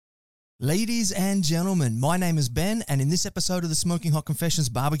Ladies and gentlemen, my name is Ben, and in this episode of the Smoking Hot Confessions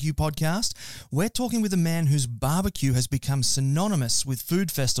Barbecue Podcast, we're talking with a man whose barbecue has become synonymous with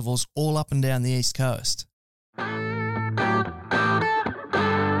food festivals all up and down the East Coast.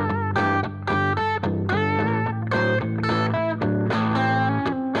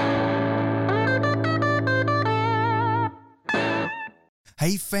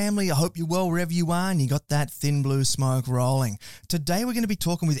 Hey family, I hope you're well wherever you are and you got that thin blue smoke rolling. Today we're going to be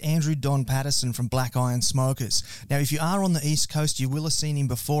talking with Andrew Donn-Patterson from Black Iron Smokers. Now if you are on the East Coast, you will have seen him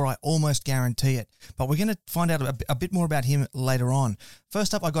before, I almost guarantee it. But we're going to find out a bit more about him later on.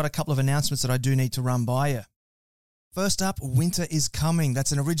 First up, I got a couple of announcements that I do need to run by you. First up, winter is coming.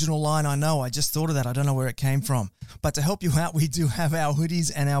 That's an original line, I know. I just thought of that. I don't know where it came from. But to help you out, we do have our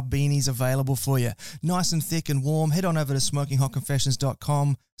hoodies and our beanies available for you. Nice and thick and warm. Head on over to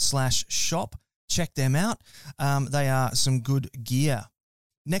smokinghotconfessions.com/shop. Check them out. They are some good gear.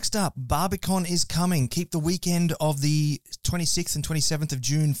 Next up, Barbican is coming. Keep the weekend of the 26th and 27th of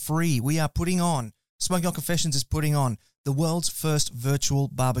June free. Smoking Hot Confessions is putting on the world's first virtual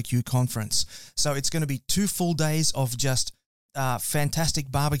barbecue conference. So it's going to be 2 full days of just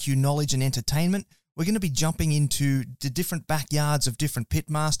fantastic barbecue knowledge and entertainment. We're going to be jumping into the different backyards of different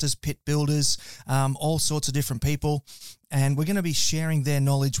pit masters, pit builders, all sorts of different people. And we're going to be sharing their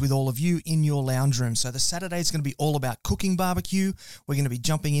knowledge with all of you in your lounge room. So the Saturday is going to be all about cooking barbecue. We're going to be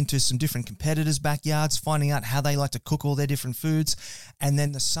jumping into some different competitors' backyards, finding out how they like to cook all their different foods. And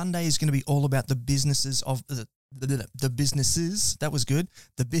then the Sunday is going to be all about the businesses of the business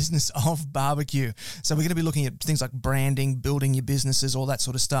of barbecue. So we're going to be looking at things like branding, building your businesses, all that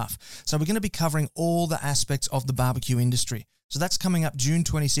sort of stuff. So we're going to be covering all the aspects of the barbecue industry. So that's coming up June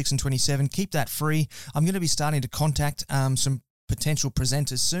 26 and 27. Keep that free. I'm going to be starting to contact some potential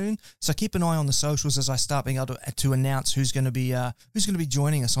presenters soon. So keep an eye on the socials as I start being able to announce who's going to be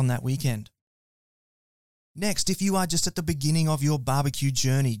joining us on that weekend. Next, if you are just at the beginning of your barbecue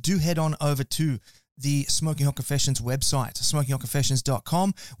journey, do head on over to the Smoking Hot Confessions website,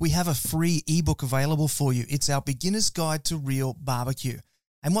 smokinghotconfessions.com. We have a free ebook available for you. It's our Beginner's Guide to Real Barbecue.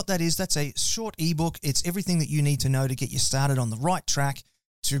 And what that is, that's a short ebook. It's everything that you need to know to get you started on the right track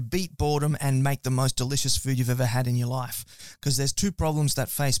to beat boredom and make the most delicious food you've ever had in your life. Because there's 2 problems that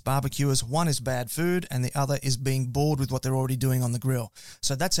face barbecuers. One is bad food and the other is being bored with what they're already doing on the grill.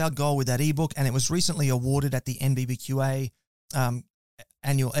 So that's our goal with that ebook, and it was recently awarded at the NBBQA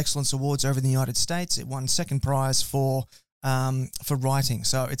Annual Excellence Awards over in the United States. It won second prize for writing.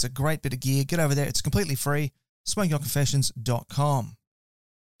 So it's a great bit of gear. Get over there. It's completely free. SmokingHotConfessions.com.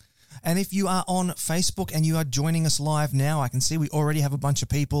 And if you are on Facebook and you are joining us live now, I can see we already have a bunch of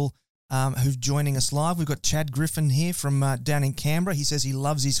people who's joining us live. We've got Chad Griffin here from down in Canberra. He says he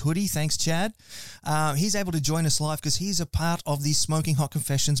loves his hoodie. Thanks, Chad. He's able to join us live because he's a part of the Smoking Hot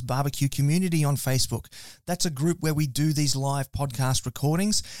Confessions barbecue community on Facebook. That's a group where we do these live podcast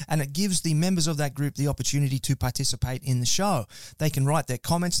recordings, and it gives the members of that group the opportunity to participate in the show. They can write their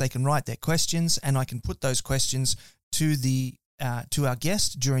comments, they can write their questions, and I can put those questions to our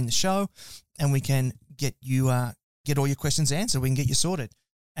guest during the show, and we can get all your questions answered. We can get you sorted.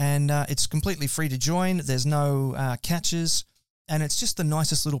 And it's completely free to join. There's no catches, and it's just the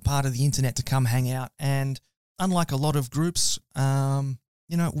nicest little part of the internet to come hang out. And unlike a lot of groups,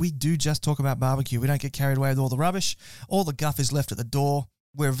 we do just talk about barbecue. We don't get carried away with all the rubbish. All the guff is left at the door.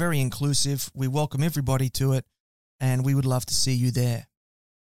 We're very inclusive. We welcome everybody to it, and we would love to see you there.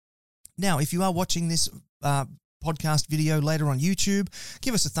 Now, if you are watching this podcast video later on YouTube,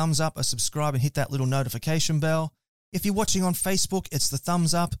 give us a thumbs up, a subscribe, and hit that little notification bell. If you're watching on Facebook, it's the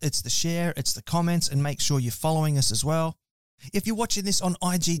thumbs up, it's the share, it's the comments, and make sure you're following us as well. If you're watching this on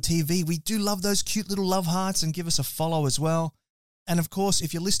IGTV, we do love those cute little love hearts, and give us a follow as well. And of course,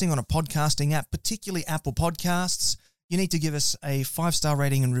 if you're listening on a podcasting app, particularly Apple Podcasts, you need to give us a 5-star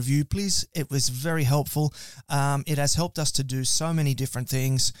rating and review, please. It was very helpful. It has helped us to do so many different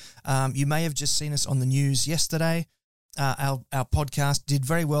things. You may have just seen us on the news yesterday. Our podcast did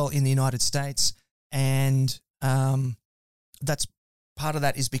very well in the United States, and that's part of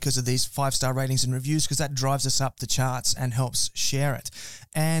that is because of these 5-star ratings and reviews, because that drives us up the charts and helps share it.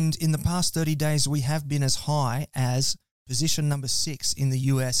 And in the past 30 days, we have been as high as position number 6 in the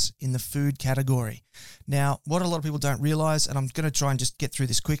US in the food category. Now, what a lot of people don't realize, and I'm going to try and just get through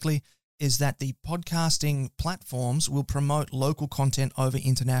this quickly, is that the podcasting platforms will promote local content over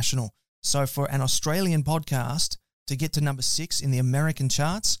international. So for an Australian podcast to get to number 6 in the American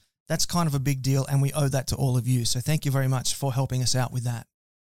charts, that's kind of a big deal, and we owe that to all of you. So thank you very much for helping us out with that.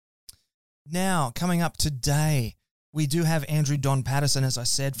 Now, coming up today, We do have Andrew Donn-Patterson, as I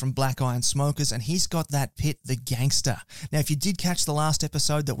said, from Black Iron Smokers, and he's got that pit, the gangster. Now, if you did catch the last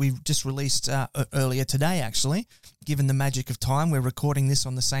episode that we just released earlier today, actually, given the magic of time, we're recording this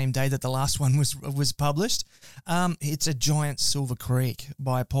on the same day that the last one was published. It's A Giant Silver Creek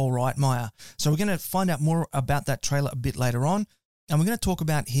by Paul Reitmeyer. So we're going to find out more about that trailer a bit later on, and we're going to talk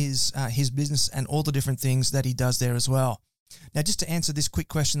about his business and all the different things that he does there as well. Now, just to answer this quick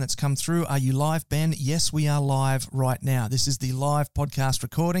question that's come through, are you live, Ben? Yes, we are live right now. This is the live podcast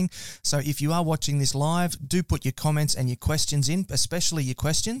recording. So if you are watching this live, do put your comments and your questions in, especially your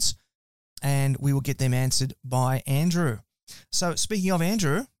questions, and we will get them answered by Andrew. So speaking of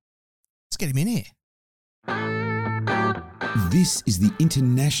Andrew, let's get him in here. This is the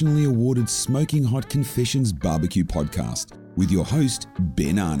internationally awarded Smoking Hot Confessions Barbecue Podcast with your host,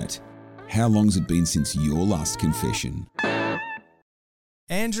 Ben Arnott. How long's it been since your last confession?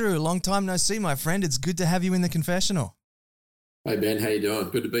 Andrew, long time no see, my friend. It's good to have you in the confessional. Hey, Ben. How you doing?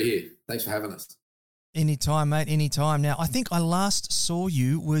 Good to be here. Thanks for having us. Anytime, mate. Anytime. Now, I think I last saw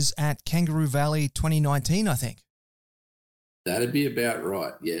you was at Kangaroo Valley 2019, I think. That'd be about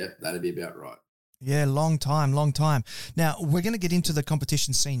right. Yeah, that'd be about right. Yeah, long time. Now, we're going to get into the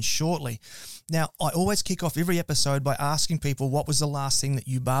competition scene shortly. Now, I always kick off every episode by asking people what was the last thing that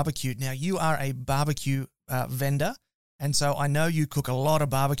you barbecued. Now, you are a barbecue vendor, and so I know you cook a lot of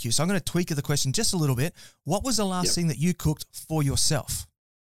barbecue. So I'm going to tweak the question just a little bit. What was the last thing that you cooked for yourself?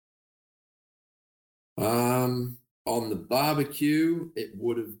 On the barbecue, it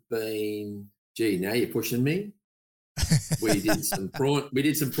would have been, now you're pushing me. We did some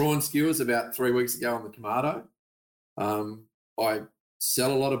prawn skewers about 3 weeks ago on the Kamado. I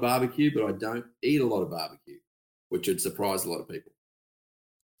sell a lot of barbecue, but I don't eat a lot of barbecue, which would surprise a lot of people.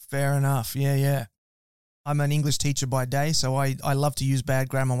 Fair enough. Yeah. I'm an English teacher by day, so I love to use bad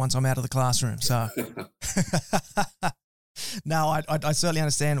grammar once I'm out of the classroom. So, no, I certainly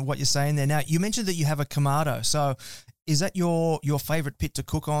understand what you're saying there. Now, you mentioned that you have a Kamado. So, is that your favorite pit to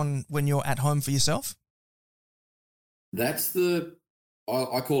cook on when you're at home for yourself? That's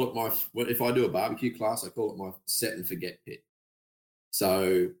I call it if I do a barbecue class, I call it my set and forget pit.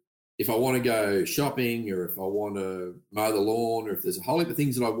 So if I want to go shopping or if I want to mow the lawn or if there's a whole heap of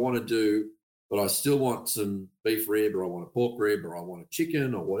things that I want to do, but I still want some beef rib or I want a pork rib or I want a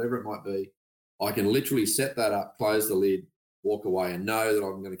chicken or whatever it might be, I can literally set that up, close the lid, walk away and know that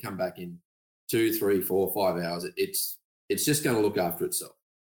I'm going to come back in 2, 3, 4, 5 hours. It's just going to look after itself.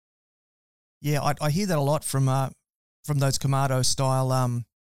 Yeah, I hear that a lot from those Kamado style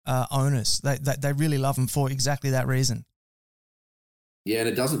owners. They really love them for exactly that reason. Yeah, and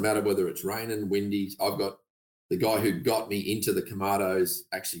it doesn't matter whether it's raining, windy. I've got the guy who got me into the Kamados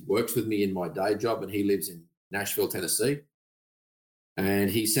actually works with me in my day job, and he lives in Nashville, Tennessee.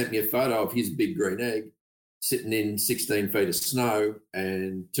 And he sent me a photo of his big green egg sitting in 16 feet of snow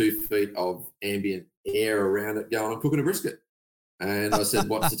and 2 feet of ambient air around it going, I'm cooking a brisket. And I said,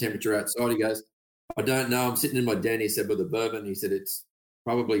 what's the temperature outside? He goes, I don't know. I'm sitting in my den, he said, with a bourbon. He said, it's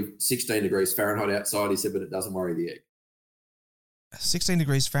probably 16 degrees Fahrenheit outside. He said, but it doesn't worry the egg. 16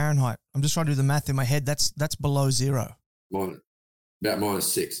 degrees Fahrenheit. I'm just trying to do the math in my head. That's below zero. About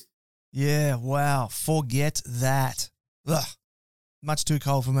 -6. Yeah, wow. Forget that. Ugh, much too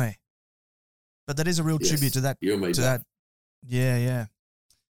cold for me. But that is a real tribute to that. You and me to that. Yeah.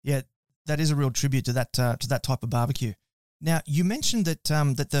 That is a real tribute to that type of barbecue. Now, you mentioned that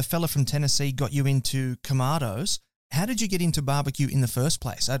that the fella from Tennessee got you into Kamados. How did you get into barbecue in the first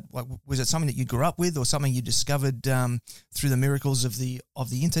place? Was it something that you grew up with, or something you discovered through the miracles of the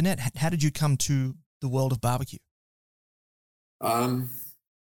internet? How did you come to the world of barbecue?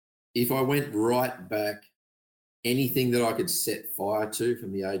 If I went right back, anything that I could set fire to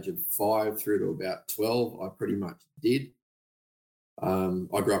from the age of 5 through to about 12, I pretty much did.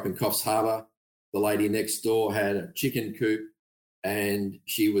 I grew up in Coffs Harbour. The lady next door had a chicken coop and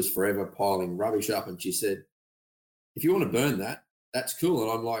she was forever piling rubbish up, and she said, if you want to burn that, that's cool. And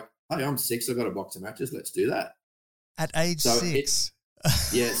I'm like, hey, I'm 6. I've got a box of matches. Let's do that. At age 6?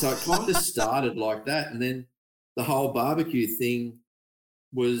 So it kind of started like that. And then the whole barbecue thing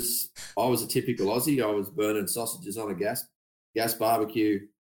was, I was a typical Aussie. I was burning sausages on a gas barbecue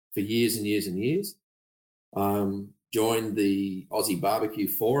for years and years and years. Joined the Aussie Barbecue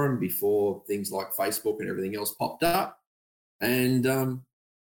Forum before things like Facebook and everything else popped up. And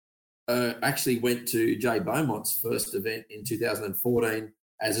actually went to Jay Beaumont's first event in 2014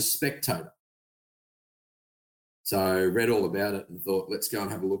 as a spectator. So read all about it and thought, let's go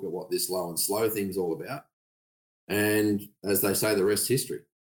and have a look at what this low and slow thing's all about. And as they say, the rest's history.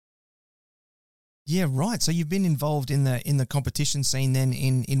 Yeah, right. So you've been involved in the competition scene then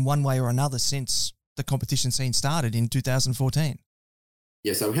in one way or another since the competition scene started in 2014.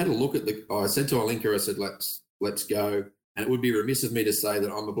 Yeah, so we had a look at I said to Alinka, I said, let's go. And it would be remiss of me to say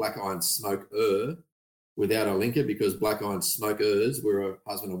that I'm a Black Iron Smoker without Alinka, because Black Iron Smokers, we're a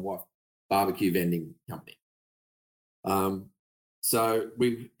husband and wife barbecue vending company. So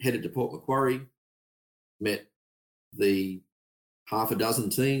we headed to Port Macquarie, met the half a dozen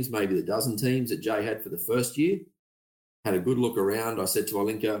teams, maybe the dozen teams that Jay had for the first year, had a good look around. I said to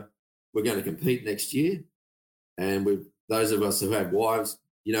Alinka, we're going to compete next year. And those of us who have wives,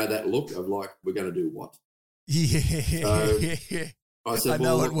 you know that look of like, we're going to do what? Yeah. So I said, I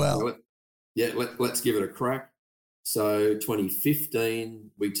know it well. Let's give it a crack. So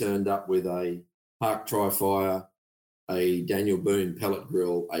 2015, we turned up with a Park Tri-Fire, a Daniel Boone pellet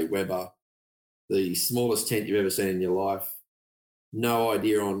grill, a Weber, the smallest tent you've ever seen in your life. No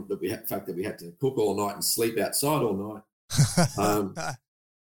idea on the fact that we had to cook all night and sleep outside all night.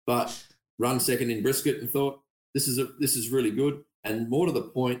 But run second in brisket and thought, this is really good. And more to the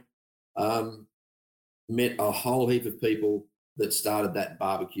point, met a whole heap of people that started that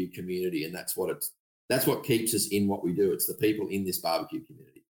barbecue community, and that's what keeps us in what we do. It's the people in this barbecue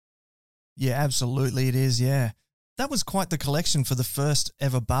community. Yeah, absolutely it is, yeah. That was quite the collection for the first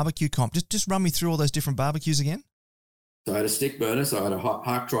ever barbecue comp. Just run me through all those different barbecues again. So I had a stick burner, so I had a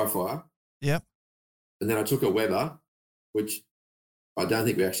Hark Tri-Fire. Yep. And then I took a Weber, which I don't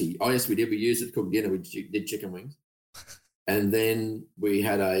think yes, we did. We used it to cook dinner. We did chicken wings. And then we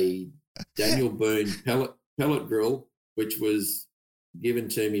had a Daniel Boone pellet grill, which was given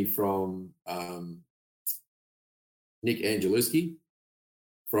to me from Nick Angeluski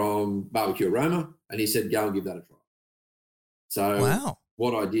from Barbecue Aroma, and he said, go and give that a try. So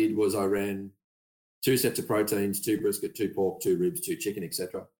What I did was I ran 2 sets of proteins, 2 brisket, 2 pork, 2 ribs, 2 chicken,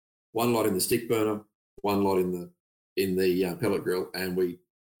 etc. One lot in the stick burner, one lot in the pellet grill, and we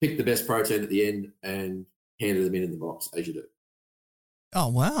picked the best protein at the end and handed them in the box, as you do. Oh,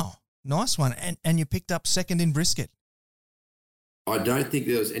 wow. Nice one. And you picked up second in brisket. I don't think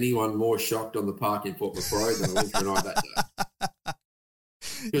there was anyone more shocked on the park in Port Macquarie than Alinka and I that day.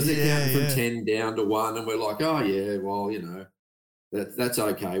 Because they're counting from 10 down to 1, and we're like, oh, yeah, well, you know, that's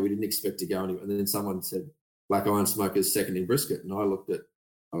okay. We didn't expect to go anywhere. And then someone said, Black Iron Smokers second in brisket. And I looked at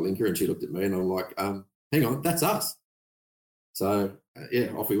Alinka and she looked at me and I'm like, hang on, that's us. So,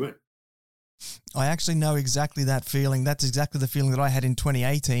 off we went. I actually know exactly that feeling. That's exactly the feeling that I had in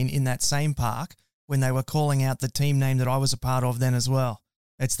 2018 in that same park when they were calling out the team name that I was a part of then as well.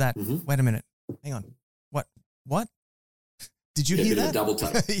 It's that, wait a minute, hang on. What? Did you hear that? Double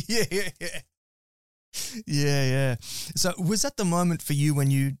take. Yeah. So was that the moment for you when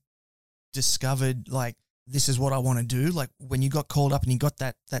you discovered, like, this is what I want to do? Like, when you got called up and you got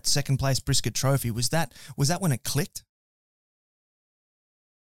that second place brisket trophy, was that when it clicked?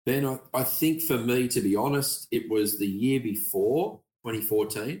 Ben, I think for me, to be honest, it was the year before,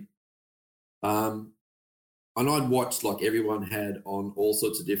 2014. And I'd watched, like everyone had on all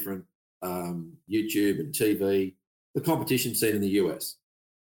sorts of different YouTube and TV, the competition scene in the US.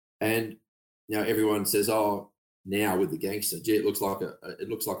 And now everyone says, oh, now with the gangster, gee, it looks like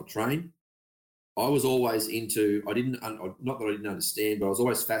a train. I was always into, not that I didn't understand, but I was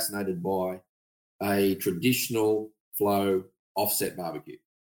always fascinated by a traditional flow offset barbecue.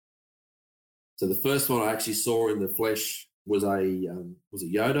 So the first one I actually saw in the flesh was a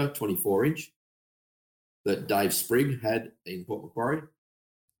Yoda 24-inch that Dave Sprigg had in Port Macquarie.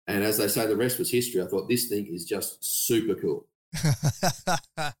 And as they say, the rest was history. I thought, this thing is just super cool.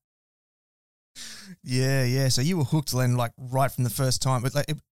 Yeah. So you were hooked then, like, right from the first time. But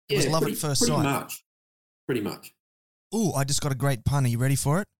it was love at first sight. Pretty much. Ooh, I just got a great pun. Are you ready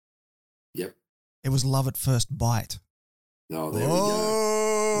for it? Yep. It was love at first bite. Oh, there we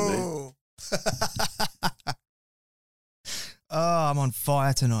go. Oh, I'm on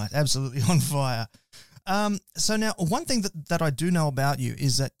fire tonight. Absolutely on fire. So now, one thing that I do know about you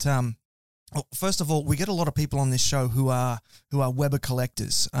is that, first of all, we get a lot of people on this show who are Weber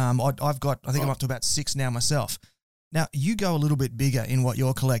collectors. I'm up to about 6 now myself. Now, you go a little bit bigger in what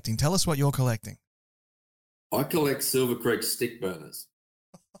you're collecting. Tell us what you're collecting. I collect Silver Creek stick burners.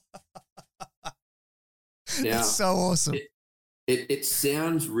 Now, that's so awesome. It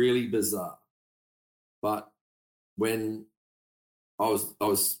sounds really bizarre, but when I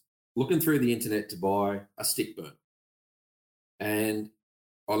was looking through the internet to buy a stick burner, and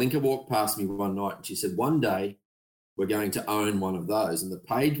Alinka walked past me one night and she said, one day we're going to own one of those. And the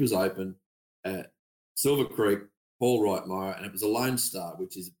page was open at Silver Creek, Paul Reitmeyer, and it was a Lone Star,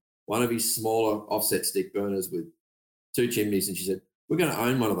 which is one of his smaller offset stick burners with 2 chimneys. And she said, we're going to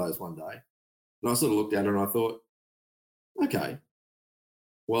own one of those one day. And I sort of looked at her and I thought, okay,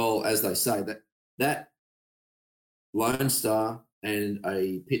 well, as they say, that Lone Star and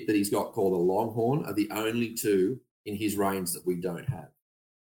a pit that he's got called a Longhorn are the only two in his range that we don't have.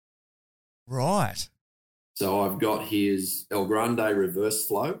 Right. So I've got his El Grande reverse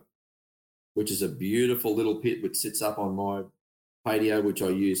flow, which is a beautiful little pit which sits up on my patio, which I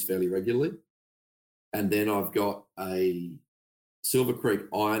use fairly regularly. And then I've got a Silver Creek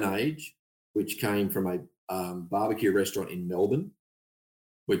Iron Age, which came from a barbecue restaurant in Melbourne,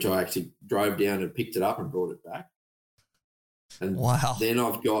 which I actually drove down and picked it up and brought it back. And wow. Then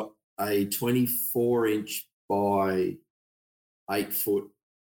I've got a 24-inch by 8 foot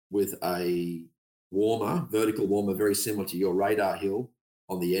with a warmer, vertical warmer, very similar to your Radar Hill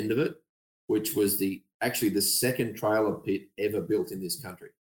on the end of it, which was actually the second trailer pit ever built in this country.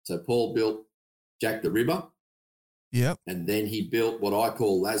 So Paul built Jack the Ripper. Yep. And then he built what I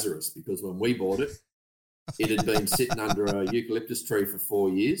call Lazarus, because when we bought it, it had been sitting under a eucalyptus tree for 4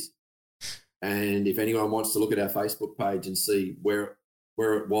 years. And if anyone wants to look at our Facebook page and see where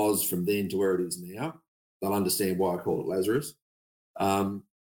it was from then to where it is now, they'll understand why I call it Lazarus.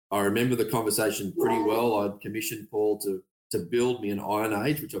 I remember the conversation pretty well. I'd commissioned Paul to build me an Iron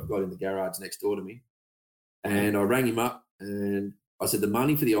Age, which I've got in the garage next door to me. And I rang him up and I said, the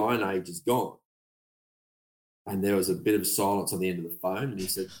money for the Iron Age is gone. And there was a bit of silence on the end of the phone. And he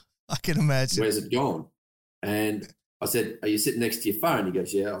said, I can imagine. Where's it gone? And I said, are you sitting next to your phone? He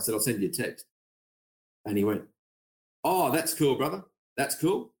goes, yeah. I said, I'll send you a text. And he went, oh, that's cool, brother. That's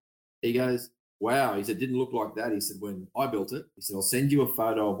cool. He goes, wow. He said, didn't look like that. He said, when I built it, he said, I'll send you a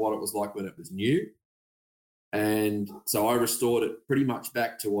photo of what it was like when it was new. And so I restored it pretty much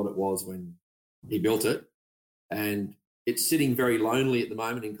back to what it was when he built it. And it's sitting very lonely at the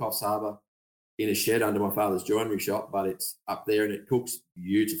moment in Coffs Harbour in a shed under my father's joinery shop, but it's up there and it cooks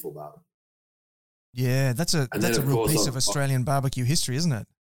beautiful barbecue. Yeah, that's a real piece of Australian barbecue history, isn't it?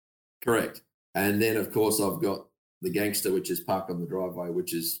 Correct. And then, of course, I've got the Gangster, which is parked on the driveway,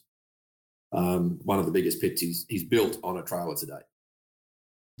 which is one of the biggest pits he's built on a trailer today.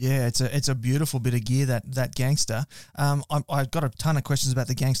 Yeah, it's a beautiful bit of gear, that Gangster. I've got a ton of questions about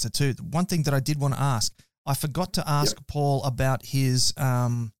the Gangster too. One thing that I did want to ask, I forgot to ask Paul about his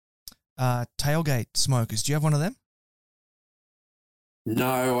tailgate smokers. Do you have one of them?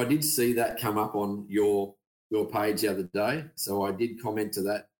 No, I did see that come up on your page the other day. So I did comment to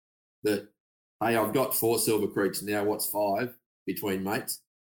that, hey, I've got 4 Silver Creeks now. What's 5 between mates?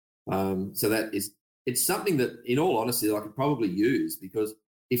 So it's something that, in all honesty, I could probably use, because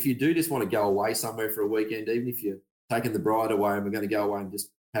if you do just want to go away somewhere for a weekend, even if you're taking the bride away and we're going to go away and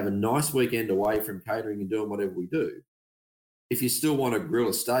just have a nice weekend away from catering and doing whatever we do, if you still want to grill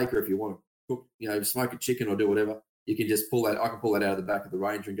a steak, or if you want to cook, smoke a chicken or do whatever, you can just pull that. I can pull that out of the back of the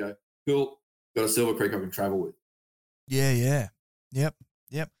Ranger and go, cool, got a Silver Creek I can travel with. Yeah. Yep.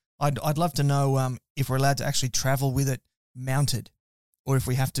 I'd love to know if we're allowed to actually travel with it mounted, or if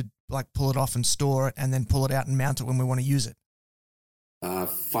we have to pull it off and store it and then pull it out and mount it when we want to use it.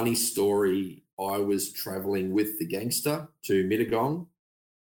 Funny story. I was traveling with the Gangster to Mittagong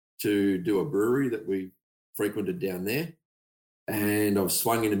to do a brewery that we frequented down there. And I've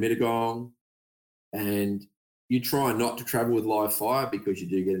swung into Mittagong, and you try not to travel with live fire because you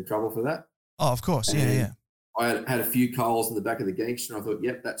do get in trouble for that. Oh, of course. Yeah. I had a few coals in the back of the Gangster, and I thought,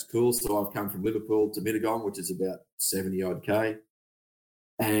 yep, that's cool. So I've come from Liverpool to Mittagong, which is about 70-odd K.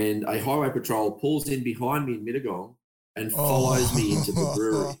 And a highway patrol pulls in behind me in Mittagong and follows me into the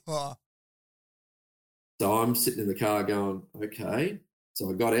brewery. So I'm sitting in the car going, okay. So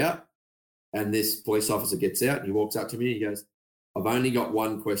I got out, and this police officer gets out and he walks up to me and he goes, I've only got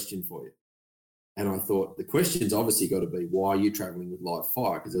one question for you. And I thought, the question's obviously got to be, why are you travelling with live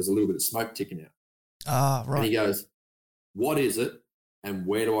fire? Because there's a little bit of smoke ticking out. Right. And he goes, what is it and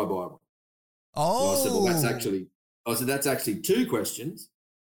where do I buy one? Oh. And I said, well, that's actually 2 questions.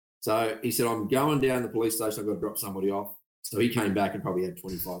 So he said, I'm going down the police station. I've got to drop somebody off. So he came back and probably had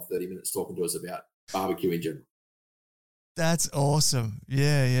 25, 30 minutes talking to us about barbecue in general. That's awesome.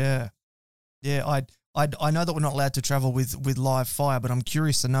 Yeah. I know that we're not allowed to travel with live fire, but I'm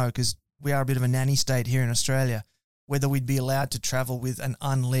curious to know, because we are a bit of a nanny state here in Australia, whether we'd be allowed to travel with an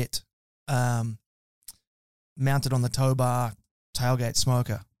unlit, mounted on the tow bar tailgate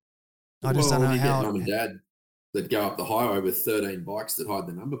smoker. I just don't know how. Mum and Dad that go up the highway with 13 bikes that hide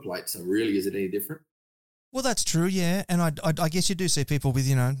the number plate. So really, is it any different? Well, that's true, yeah. And I guess you do see people with,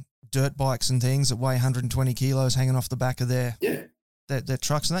 dirt bikes and things that weigh 120 kilos hanging off the back of their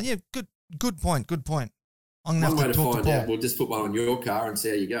trucks and that. Yeah, good point. I'm going to have to talk to Paul. Out, we'll just put one on your car and see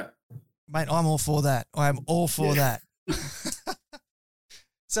how you go. Mate, I'm all for that. I am all for that.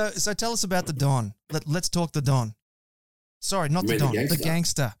 So tell us about the Donn. Let's talk the Donn. Sorry, not the Donn, the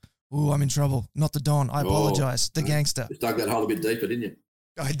Gangster. Ooh, I'm in trouble. Not the Don. I apologize. The gangster. You dug that hole a bit deeper, didn't you?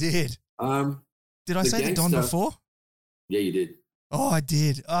 I did. Did I say the Don before? Yeah, you did. Oh, I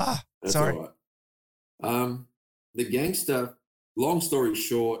did. That's sorry. all right. The gangster, long story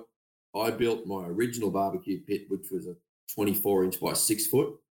short, I built my original barbecue pit, which was a 24-inch by 6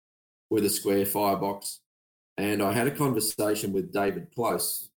 foot with a square firebox. And I had a conversation with David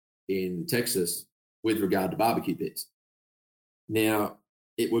Close in Texas with regard to barbecue pits. Now,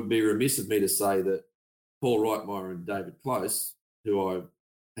 it would be remiss of me to say that Paul Reitmeyer and David Close, who I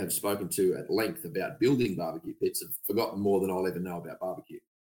have spoken to at length about building barbecue pits, have forgotten more than I'll ever know about barbecue.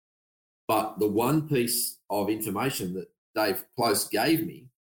 But the one piece of information that Dave Close gave me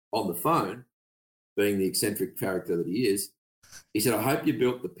on the phone, being the eccentric character that he is, he said, I hope you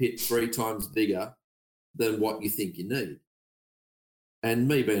built the pit 3 times bigger than what you think you need. And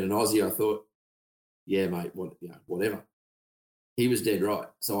me being an Aussie, I thought, yeah, mate, whatever. He was dead right.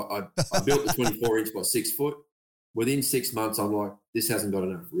 So I built the 24-inch by 6 foot. Within 6 months, I'm like, this hasn't got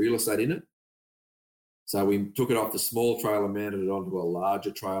enough real estate in it. So we took it off the small trailer, mounted it onto a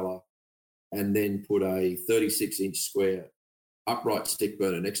larger trailer, and then put a 36-inch square upright stick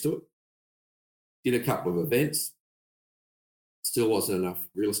burner next to it. Did a couple of events. Still wasn't enough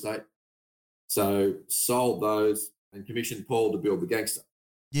real estate. So sold those and commissioned Paul to build the gangster.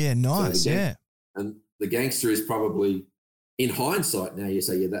 Yeah, nice, yeah. And the gangster is probably, in hindsight now, you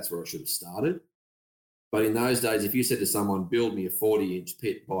say, yeah, that's where I should have started. But in those days, if you said to someone, build me a 40-inch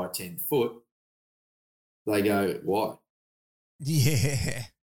pit by 10 foot, they go, why? Yeah.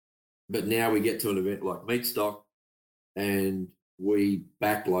 But now we get to an event like Meat Stock and we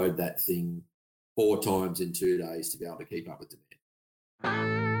backload that thing 4 times in 2 days to be able to keep up with demand.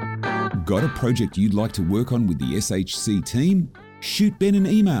 Got a project you'd like to work on with the SHC team? Shoot Ben an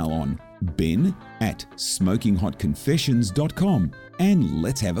email on ben@smokinghotconfessions.com and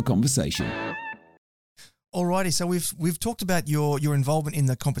let's have a conversation. Alrighty, so we've talked about your involvement in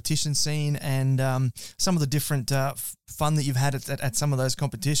the competition scene and some of the different fun that you've had at some of those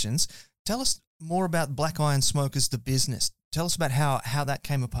competitions. Tell us more about Black Iron Smokers, the business. Tell us about how that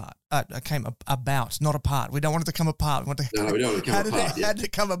came about. Not apart. We don't want it to come apart. We don't want it to come apart. How did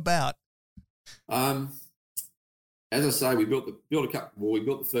it come about? As I say, we built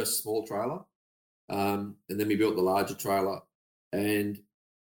the first small trailer, and then we built the larger trailer. And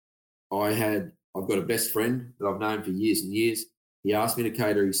I've got a best friend that I've known for years and years. He asked me to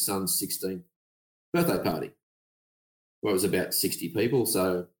cater his son's 16th birthday party. Well, it was about 60 people,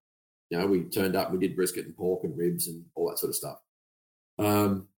 so we turned up. We did brisket and pork and ribs and all that sort of stuff.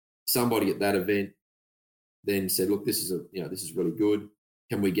 Somebody at that event then said, "Look, this is really good.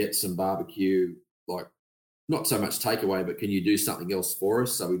 Can we get some barbecue? Like, not so much takeaway, but can you do something else for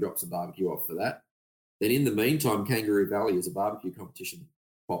us?" So we dropped some barbecue off for that. Then in the meantime, Kangaroo Valley as a barbecue competition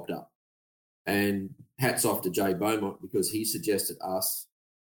popped up. And hats off to Jay Beaumont because he suggested us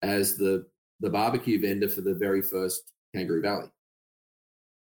as the barbecue vendor for the very first Kangaroo Valley.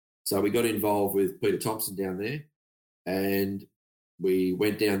 So we got involved with Peter Thompson down there and we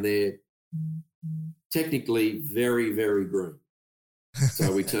went down there technically very, very green.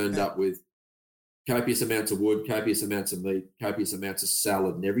 So we turned up with copious amounts of wood, copious amounts of meat, copious amounts of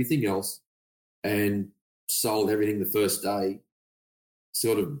salad and everything else, and sold everything the first day.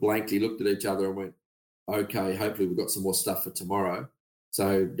 Sort of blankly looked at each other and went, okay, hopefully we've got some more stuff for tomorrow.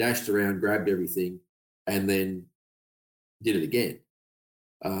 So dashed around, grabbed everything, and then did it again.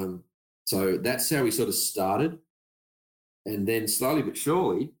 So that's how we sort of started. And then slowly but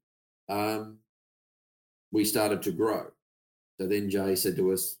surely, we started to grow. So then Jay said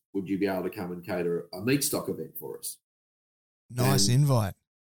to us, would you be able to come and cater a meat stock event for us? Nice invite.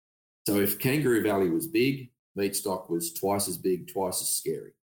 So if Kangaroo Valley was big, Meat Stock was twice as big, twice as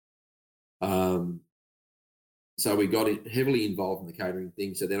scary. So we got heavily involved in the catering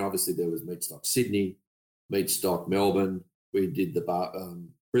thing. So then obviously there was Meat Stock Sydney, Meat Stock Melbourne. We did the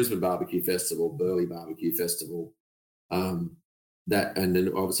Brisbane Barbecue Festival, Burleigh Barbecue Festival. And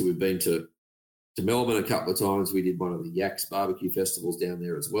then obviously we've been to Melbourne a couple of times. We did one of the Yaks Barbecue Festivals down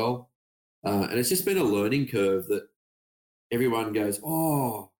there as well. And it's just been a learning curve that everyone goes,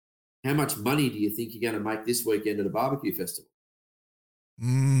 oh, how much money do you think you're going to make this weekend at a barbecue festival?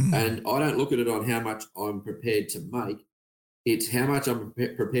 And I don't look at it on how much I'm prepared to make. It's how much I'm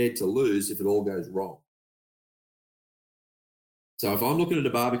prepared to lose if it all goes wrong. So if I'm looking at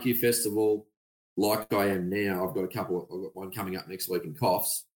a barbecue festival like I am now, I've got one coming up next week in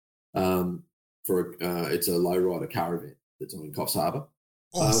Coffs. It's a lowrider car event that's on in Coffs Harbour.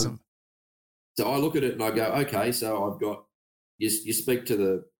 Awesome. So I look at it and I go, okay, so I've got you speak to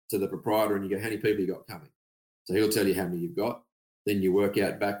the proprietor and you go, how many people you got coming? So he'll tell you how many you've got. Then you work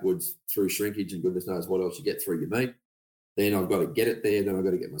out backwards through shrinkage and goodness knows what else you get through your meat. Then I've got to get it there. Then I've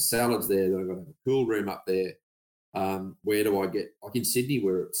got to get my salads there. Then I've got to have a cool room up there. Where do I get, like in Sydney,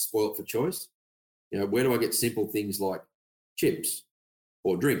 where it's spoilt for choice, where do I get simple things like chips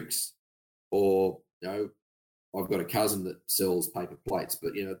or drinks? Or, I've got a cousin that sells paper plates,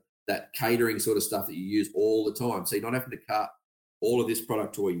 but, that catering sort of stuff that you use all the time. So you're not having to cart all of this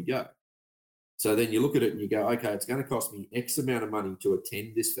product to where you go. So then you look at it and you go, okay, it's going to cost me X amount of money to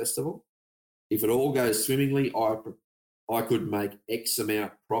attend this festival. If it all goes swimmingly, I could make X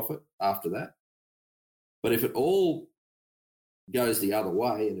amount profit after that. But if it all goes the other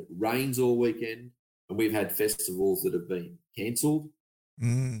way and it rains all weekend, and we've had festivals that have been cancelled,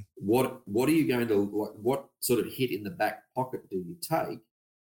 what are you going to, like, what sort of hit in the back pocket do you take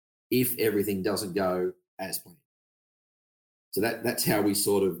if everything doesn't go as planned? So that's how we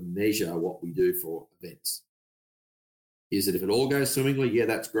sort of measure what we do for events. Is that if it all goes swimmingly, yeah,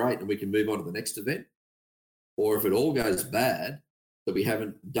 that's great, and we can move on to the next event. Or if it all goes bad, that we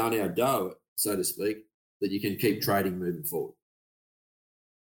haven't done our dough, so to speak, that you can keep trading moving forward.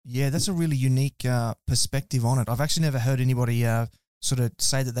 Yeah, that's a really unique perspective on it. I've actually never heard anybody sort of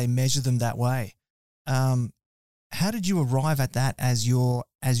say that they measure them that way. How did you arrive at that as your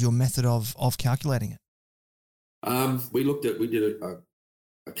method of calculating it? We did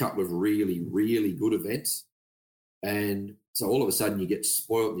a couple of really, really good events. And so all of a sudden you get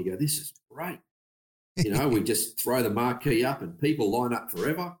spoiled and you go, this is great. We just throw the marquee up and people line up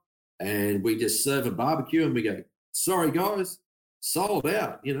forever, and we just serve a barbecue and we go, sorry guys, sold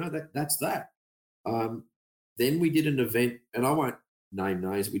out. That's that. Then we did an event, and I won't name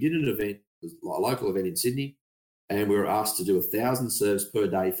names. We did an event, it was a local event in Sydney, and we were asked to do 1,000 serves per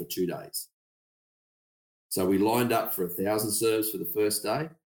day for 2 days. So we lined up for 1,000 serves for the first day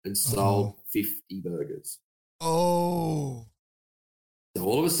and sold 50 burgers. Oh. So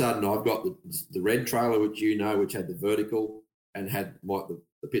all of a sudden I've got the red trailer, which which had the vertical and had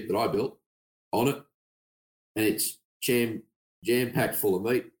the pit that I built on it, and it's jam-packed full of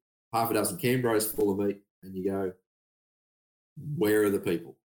meat, half a dozen Canberras full of meat, and you go, where are the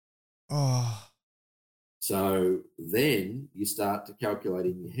people? Oh. So then you start to calculate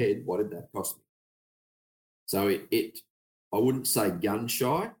in your head, what did that cost me? So I wouldn't say gun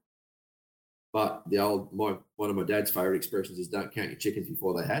shy, but one of my dad's favourite expressions is don't count your chickens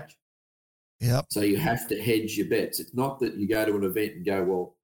before they hatch. Yep. So you have to hedge your bets. It's not that you go to an event and go,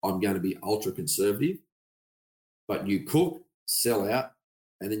 well, I'm going to be ultra conservative, but you cook, sell out,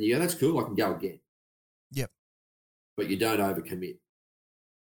 and then you go, that's cool, I can go again. Yep. But you don't overcommit.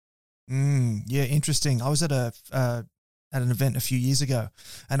 Yeah, interesting. I was at an event a few years ago,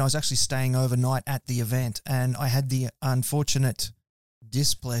 and I was actually staying overnight at the event, and I had the unfortunate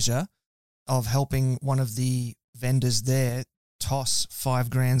displeasure of helping one of the vendors there toss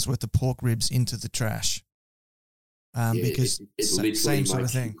 $5,000 worth of pork ribs into the trash. Because it same sort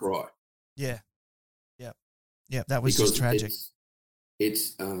of thing. Cry. Yeah. That was just tragic.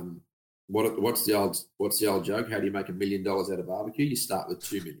 It's what's the old joke? How do you make $1 million out of barbecue? You start with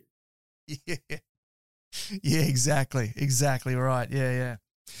 2 million. Yeah, exactly right. Yeah.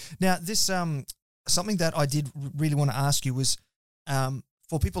 Now, this something that I did really want to ask you was,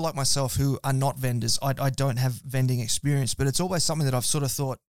 for people like myself who are not vendors, I don't have vending experience, but it's always something that I've sort of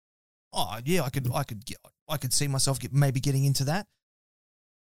thought, oh yeah, I could see myself maybe getting into that.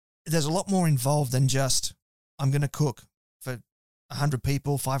 There's a lot more involved than just I'm going to cook for 100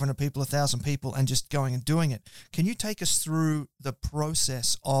 people, 500 people, 1,000 people, and just going and doing it. Can you take us through the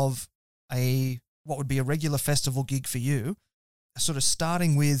process of what would be a regular festival gig for you, sort of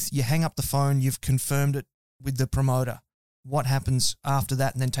starting with you hang up the phone, you've confirmed it with the promoter. What happens after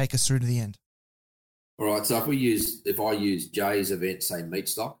that, and then take us through to the end? All right, so if I use Jay's event, say Meat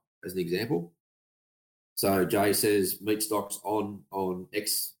Stock as an example. So Jay says Meat Stock's on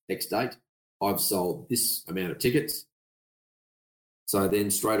X date. I've sold this amount of tickets. So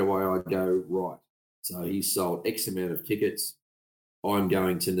then straight away I go, right, so he's sold X amount of tickets. I'm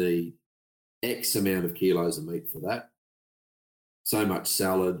going to need X amount of kilos of meat for that. So much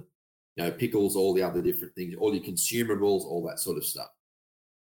salad, pickles, all the other different things, all your consumables, all that sort of stuff.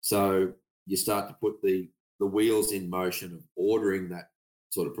 So you start to put the wheels in motion of ordering that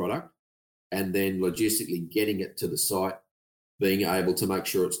sort of product, and then logistically getting it to the site, being able to make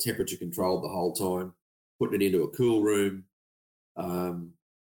sure it's temperature controlled the whole time, putting it into a cool room,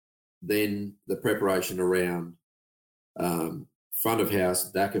 then the preparation around front of house,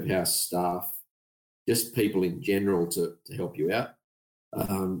 back of house staff, just people in general to help you out.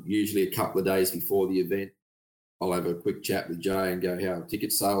 Usually a couple of days before the event, I'll have a quick chat with Jay and go, how are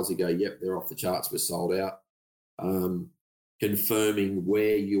ticket sales? He go, yep, they're off the charts, we're sold out. confirming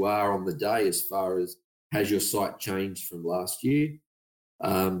where you are on the day as far as has your site changed from last year.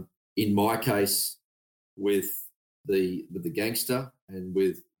 In my case, with the Gangster and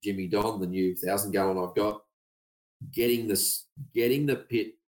with Jimmy Don, the new 1,000-gallon I've got, getting the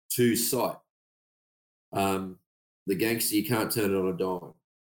pit to site. The Gangster, you can't turn it on a dime.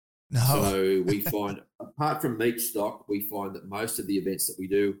 No. So we find, apart from meat stock, we find that most of the events that we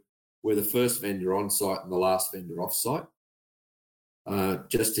do, we're the first vendor on site and the last vendor off site,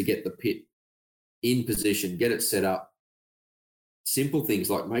 just to get the pit in position, get it set up. Simple things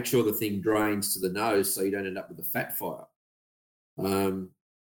like make sure the thing drains to the nose so you don't end up with a fat fire.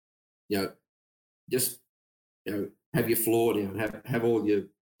 Just have your floor down, have all your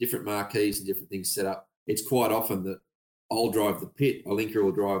different marquees and different things set up. It's quite often that I'll drive the pit, Alinka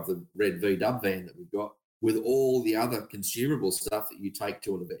will drive the red V-dub van that we've got with all the other consumable stuff that you take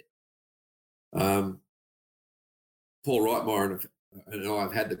to an event. Paul Reitmeyer and I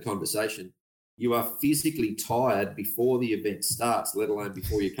have had the conversation. You are physically tired before the event starts, let alone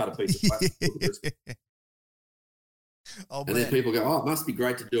before you cut a piece of plastic. And then people go, it must be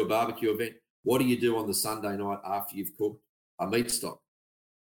great to do a barbecue event. What do you do on the Sunday night after you've cooked a meat stock?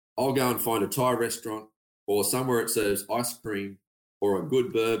 I'll go and find a Thai restaurant or somewhere it serves ice cream or a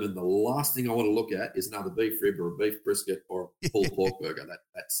good bourbon. The last thing I want to look at is another beef rib or a beef brisket or a pulled pork burger.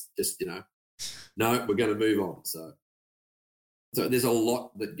 That's just, no, we're going to move on. So there's a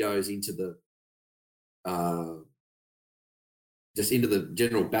lot that goes into just into the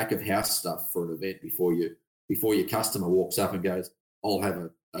general back of house stuff for an event before your customer walks up and goes, I'll have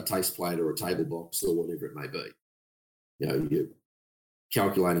a taste plate or a table box or whatever it may be. You're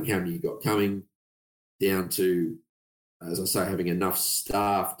calculating how many you got coming, down to, as I say, having enough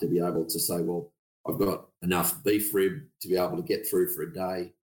staff to be able to say, well, I've got enough beef rib to be able to get through for a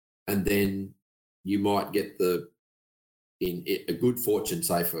day. And then you might get a good fortune,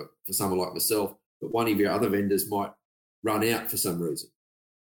 say, for someone like myself, but one of your other vendors might run out for some reason.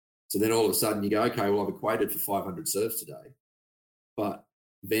 So then all of a sudden you go, okay, well, I've equated for 500 serves today, but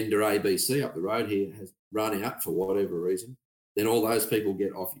vendor ABC up the road here has run out for whatever reason. Then all those people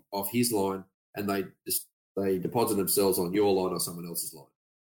get off his line and they deposit themselves on your line or someone else's line.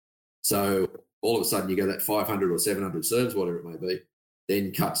 So all of a sudden you go that 500 or 700 serves, whatever it may be,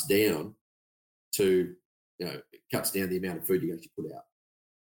 then cuts down the amount of food you actually put out.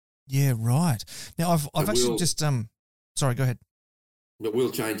 Yeah, right. Now I've actually just sorry, go ahead. But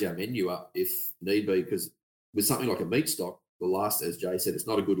we'll change our menu up if need be, because with something like a meat stock, as Jay said, it's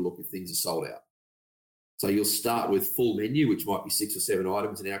not a good look if things are sold out. So you'll start with full menu, which might be 6 or 7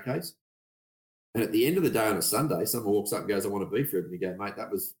 items in our case. And at the end of the day on a Sunday, someone walks up and goes, I want a beef rib. And you go, mate, that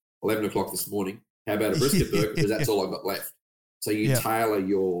was 11 o'clock this morning. How about a brisket burger? Because that's all I've got left. So you tailor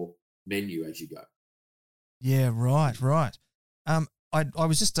your menu as you go. Yeah, right. I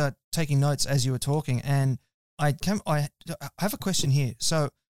was just taking notes as you were talking, and I have a question here. So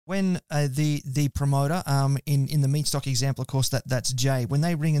when the promoter in the meat stock example, of course, that's Jay, when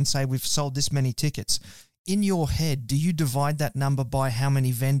they ring and say we've sold this many tickets, in your head, do you divide that number by how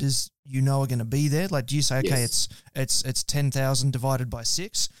many vendors are going to be there? Like, do you say, okay, yes, it's 10,000 divided by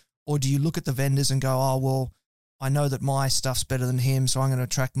 6, or do you look at the vendors and go, oh well, I know that my stuff's better than him, so I'm going to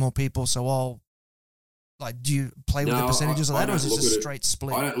attract more people, so I'll. Like, do you play with the percentages of that, or is it just a straight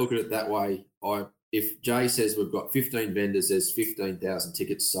split? I don't look at it that way. If Jay says we've got 15 vendors, there's 15,000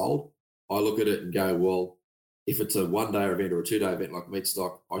 tickets sold, I look at it and go, well, if it's a one-day event or a two-day event like meat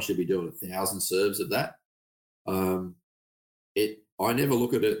stock, I should be doing 1,000 serves of that. I never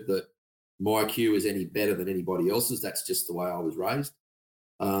look at it that my queue is any better than anybody else's. That's just the way I was raised.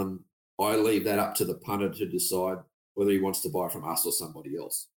 I leave that up to the punter to decide whether he wants to buy from us or somebody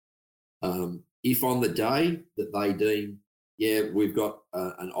else. If on the day that they deem, we've got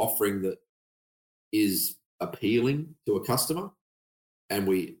an offering that is appealing to a customer and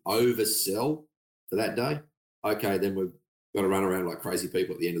we oversell for that day, okay, then we've got to run around like crazy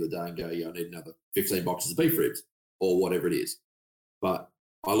people at the end of the day and go, I need another 15 boxes of beef ribs or whatever it is. But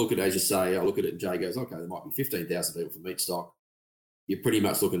I look at it, as you say, and Jay goes, okay, there might be 15,000 people for meat stock. You're pretty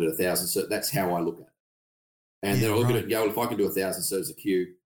much looking at 1,000. So that's how I look at it. And then I look at it and go, well, if I can do 1,000 serves a queue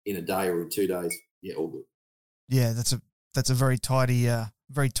in a day or in 2 days, all good. Yeah, that's a very tidy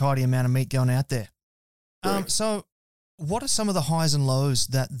amount of meat going out there. So what are some of the highs and lows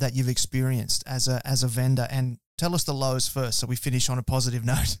that you've experienced as a vendor? And tell us the lows first, so we finish on a positive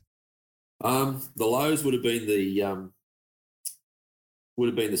note. The lows would have been the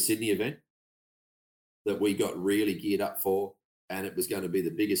Sydney event that we got really geared up for, and it was going to be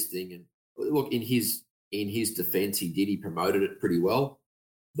the biggest thing. And look, in his defence, he promoted it pretty well.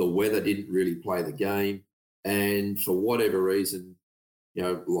 The weather didn't really play the game. And for whatever reason, like,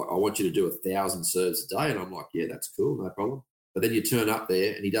 I want you to do 1,000 serves a day. And I'm like, yeah, that's cool, no problem. But then you turn up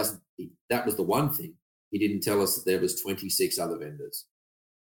there and that was the one thing. He didn't tell us that there was 26 other vendors.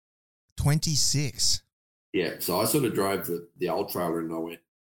 26? Yeah. So I sort of drove the old trailer and I went,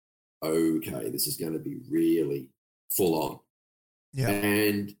 okay, this is going to be really full on. Yeah.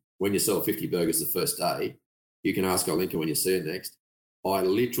 And when you sell 50 burgers the first day, you can ask Olinka when you see her next. I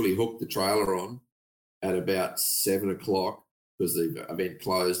literally hooked the trailer on at about 7 o'clock because the event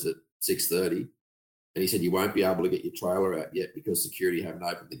closed at 6:30. And he said, you won't be able to get your trailer out yet because security haven't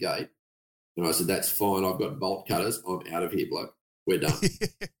opened the gate. And I said, that's fine. I've got bolt cutters. I'm out of here, bloke. We're done.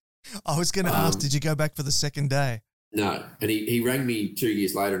 I was going to ask, did you go back for the second day? No. And he rang me 2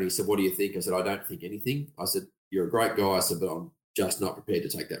 years later and he said, what do you think? I said, I don't think anything. I said, you're a great guy. I said, but I'm just not prepared to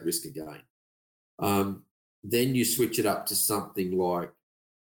take that risk again. Then you switch it up to something like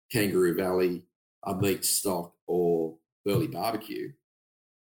Kangaroo Valley, a meat stock, or Burley Barbecue.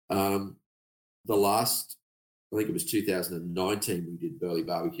 The last, I think it was 2019, we did Burley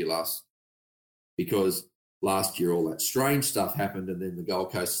Barbecue because last year all that strange stuff happened, and then the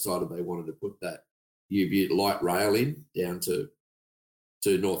Gold Coast decided they wanted to put that U-Butte light rail in down to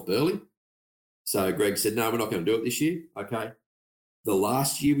North Burley. So Greg said, no, we're not going to do it this year. Okay. The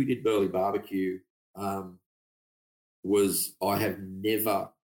last year we did Burley Barbecue I have never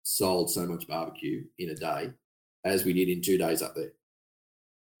sold so much barbecue in a day as we did in 2 days up there.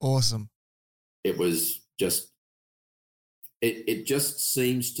 Awesome. It was just, it just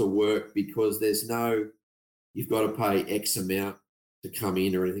seems to work because there's no, you've got to pay X amount to come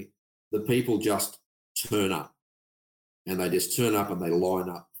in or anything. The people just turn up and they just turn up and they line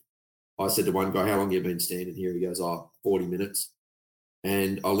up. I said to one guy, how long have you been standing here? He goes, 40 minutes.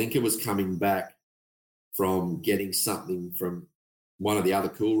 And Olinka was coming back from getting something from one of the other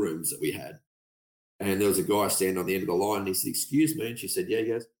cool rooms that we had. And there was a guy standing on the end of the line and he said, excuse me. And she said, yeah. He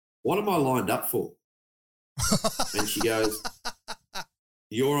goes, what am I lined up for? And she goes,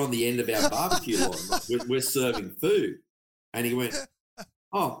 you're on the end of our barbecue line. Like, we're serving food. And he went,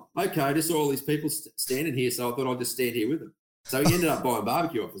 oh, okay, I just saw all these people standing here, so I thought I'd just stand here with them. So he ended up buying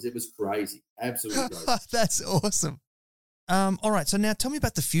barbecue offers. It was crazy, absolutely crazy. That's awesome. All right, so now tell me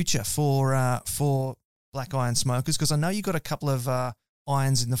about the future for Black Iron Smokers, because I know you got a couple of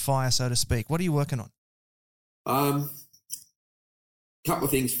irons in the fire, so to speak. What are you working on? Couple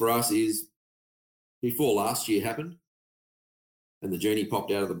of things for us is before last year happened and the journey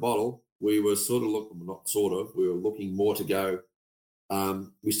popped out of the bottle, we were we were looking more to go.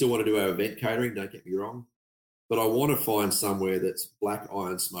 We still want to do our event catering, don't get me wrong, but I want to find somewhere that's Black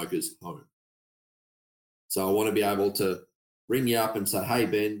Iron Smokers' home. So I want to be able to ring you up and say, hey,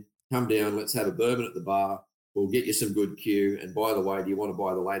 Ben, come down, let's have a bourbon at the bar. We'll get you some good Q. And by the way, do you want to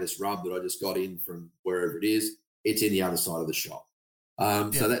buy the latest rub that I just got in from wherever it is? It's in the other side of the shop.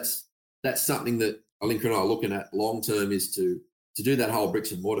 So that's something that Olinka and I are looking at long-term, is to do that whole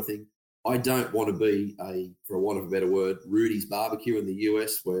bricks and mortar thing. I don't want to be for want of a better word, Rudy's Barbecue in the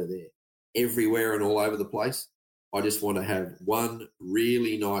US where they're everywhere and all over the place. I just want to have one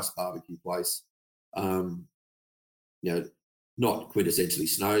really nice barbecue place. Not quintessentially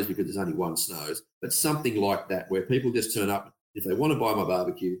Snows because there's only one Snows, but something like that where people just turn up. If they want to buy my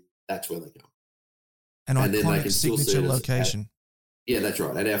barbecue, that's where they come. An and then they iconic can still signature location. Yeah, that's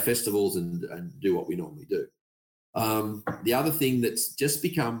right. At our festivals and do what we normally do. The other thing that's just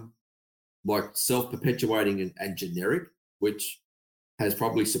become like self-perpetuating and generic, which has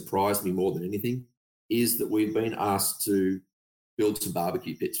probably surprised me more than anything, is that we've been asked to build some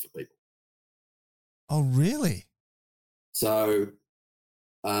barbecue pits for people. Oh, really? So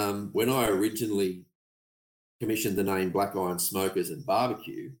when I originally commissioned the name Black Iron Smokers and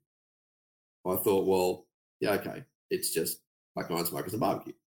Barbecue, I thought, well, yeah, okay, it's just Black Iron Smokers and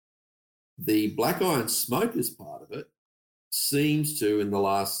Barbecue. The Black Iron Smokers part of it seems to, in the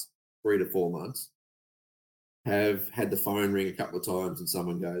last 3 to 4 months, have had the phone ring a couple of times and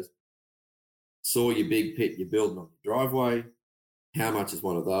someone goes, saw your big pit you're building on the driveway. How much is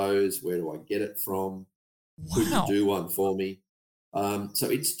one of those? Where do I get it from? Wow. Could you do one for me? So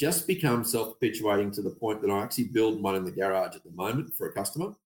it's just become self-perpetuating to the point that I actually build one in the garage at the moment for a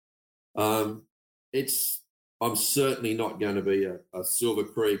customer. I'm certainly not going to be a Silver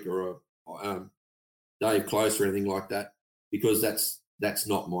Creek or a Dave Close or anything like that, because that's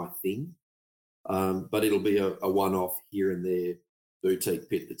not my thing. But it'll be a one-off here and there boutique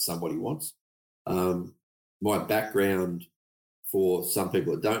pit that somebody wants. My background, for some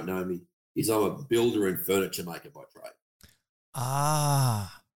people that don't know me, is I'm a builder and furniture maker by trade.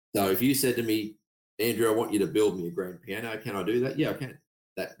 Ah. So if you said to me, Andrew, I want you to build me a grand piano, can I do that? Yeah, I can.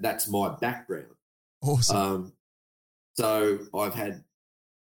 That's my background. Awesome. So I've had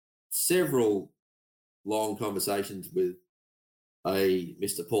several long conversations with a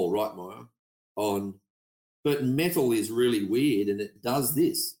Mr. Paul Reitmeyer on, but metal is really weird and it does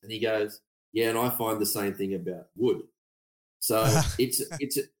this. And he goes, yeah, and I find the same thing about wood. So it's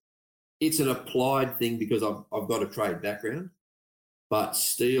an applied thing because I've got a trade background, but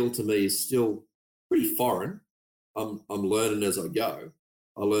steel to me is still pretty foreign. I'm learning as I go.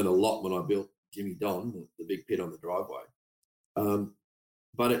 I learned a lot when I built Jimmy Don, the big pit on the driveway.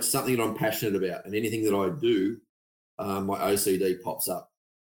 But it's something that I'm passionate about, and anything that I do, my OCD pops up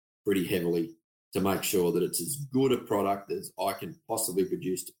pretty heavily to make sure that it's as good a product as I can possibly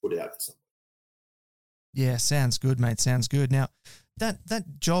produce to put out for someone. Yeah, sounds good, mate. Sounds good. Now,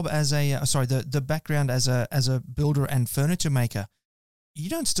 that job as the background as a builder and furniture maker, you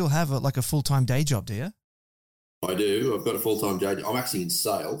don't still have a full-time day job, do you? I do. I've got a full-time day job. I'm actually in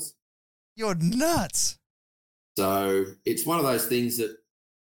sales. You're nuts. So it's one of those things that,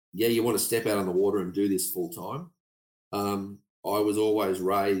 yeah, you want to step out on the water and do this full-time. I was always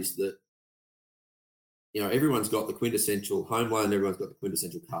raised that, everyone's got the quintessential home loan, everyone's got the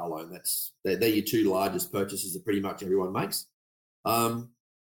quintessential car loan. They're your two largest purchases that pretty much everyone makes. I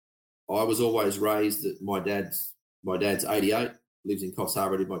was always raised that my dad's 88, lives in Coffs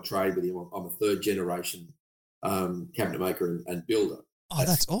Harbour. I did my trade with him. I'm a third generation cabinet maker and builder. Oh,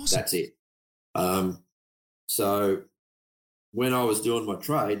 that's awesome. That's it. So when I was doing my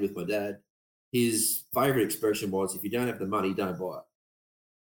trade with my dad, his favourite expression was, if you don't have the money, don't buy it.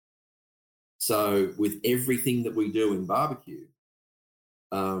 So with everything that we do in barbecue,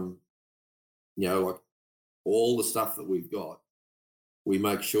 like all the stuff that we've got, we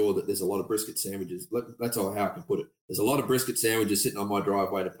make sure that there's a lot of brisket sandwiches. That's how I can put it. There's a lot of brisket sandwiches sitting on my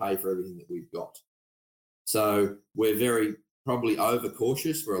driveway to pay for everything that we've got. So we're very probably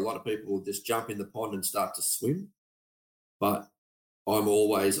overcautious, where a lot of people will just jump in the pond and start to swim. But I'm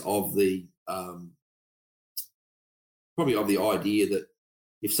always of the idea that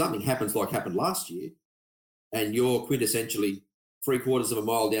if something happens like happened last year and you're quintessentially 3/4 of a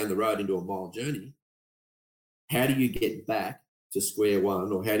mile down the road into a mile journey, how do you get back to square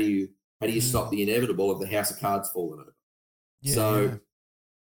one, or how do you stop the inevitable of the house of cards falling over? Yeah,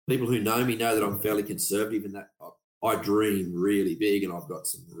 people who know me know that I'm fairly conservative in that. I dream really big, and I've got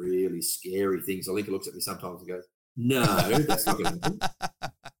some really scary things. Lincoln looks at me sometimes and goes, no, that's not going to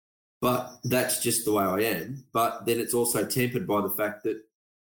happen. But that's just the way I am. But then it's also tempered by the fact that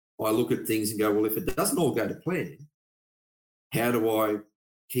I look at things and go, well, if it doesn't all go to plan, how do I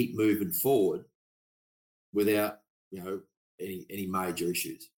keep moving forward without, any major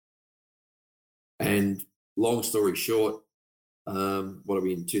issues? And long story short, what are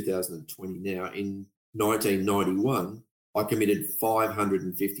we in 2020 now? In 1991, I committed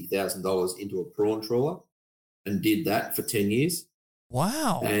 $550,000 into a prawn trawler and did that for 10 years.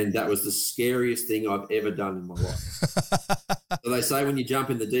 Wow. And that was the scariest thing I've ever done in my life. So they say when you jump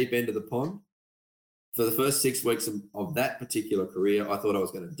in the deep end of the pond, for the first 6 weeks of that particular career, I thought I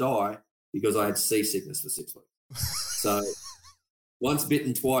was going to die because I had seasickness for 6 weeks. So once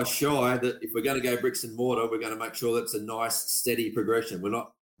bitten, twice shy, that if we're going to go bricks and mortar, we're going to make sure that it's a nice, steady progression. We're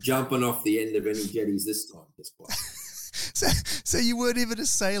not jumping off the end of any jetties this time. So you weren't even a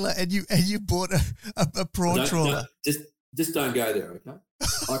sailor, and you bought a prawn trawler. Just don't go there, okay?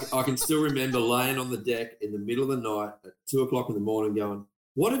 I can still remember laying on the deck in the middle of the night at 2:00 in the morning going,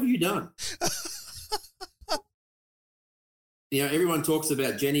 what have you done? Everyone talks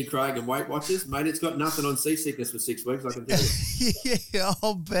about Jenny Craig and Weight Watchers. Mate, it's got nothing on seasickness for 6 weeks, I can tell you. Yeah,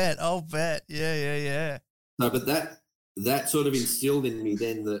 I'll bet. Yeah. No, but that sort of instilled in me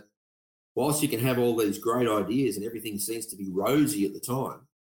then that whilst you can have all these great ideas and everything seems to be rosy at the time,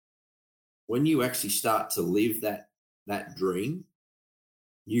 when you actually start to live that dream,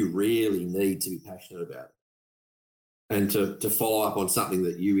 you really need to be passionate about it. And to follow up on something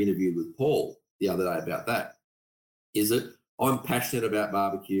that you interviewed with Paul the other day about that, is that I'm passionate about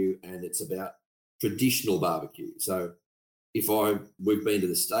barbecue, and it's about traditional barbecue. So we've been to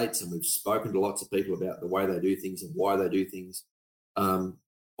the States and we've spoken to lots of people about the way they do things and why they do things. I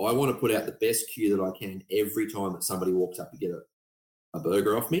want to put out the best cue that I can every time that somebody walks up to get a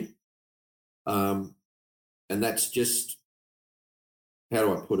burger off me. And that's just, how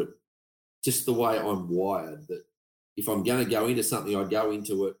do I put it? Just the way I'm wired, that if I'm going to go into something, I go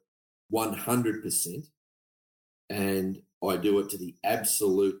into it 100%, and I do it to the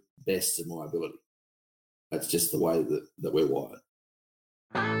absolute best of my ability. That's just the way that we're wired.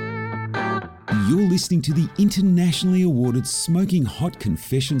 You're listening to the internationally awarded Smoking Hot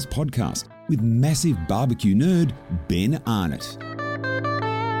Confessions podcast with massive barbecue nerd Ben Arnott.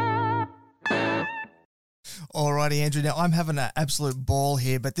 Alrighty, Andrew. Now, I'm having an absolute ball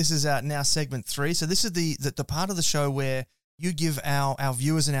here, but this is now segment 3. So this is the part of the show where you give our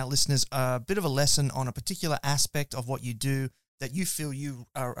viewers and our listeners a bit of a lesson on a particular aspect of what you do that you feel you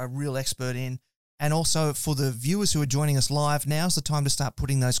are a real expert in. And also for the viewers who are joining us live, now's the time to start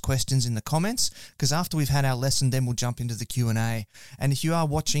putting those questions in the comments, because after we've had our lesson, then we'll jump into the Q&A. And if you are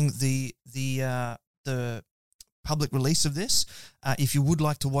watching the public release of this, if you would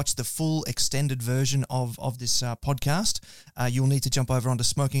like to watch the full extended version of this podcast, you'll need to jump over onto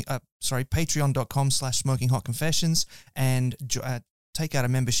patreon.com/SmokingHotConfessions and take out a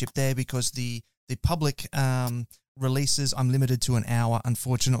membership there, because the public releases, I'm limited to an hour,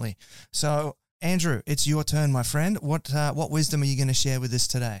 unfortunately. So, Andrew, it's your turn, my friend. What wisdom are you going to share with us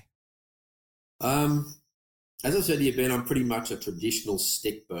today? As I said to you, Ben, I'm pretty much a traditional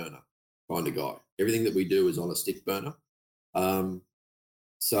stick burner kind of guy. Everything that we do is on a stick burner.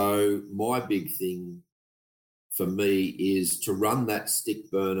 So my big thing for me is to run that stick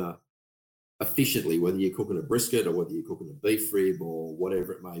burner efficiently, whether you're cooking a brisket or whether you're cooking a beef rib or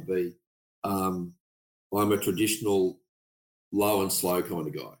whatever it may be. I'm a traditional low and slow kind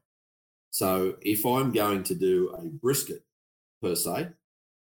of guy. So if I'm going to do a brisket per se,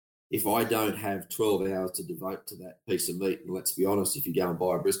 if I don't have 12 hours to devote to that piece of meat, and let's be honest, if you go and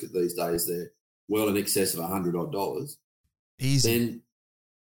buy a brisket these days, they're well in excess of $100 odd. Easy.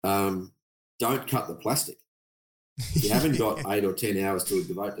 Then don't cut the plastic. If you haven't got 8 or 10 hours to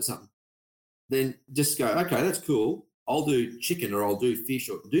devote to something, then just go, okay, that's cool. I'll do chicken or I'll do fish,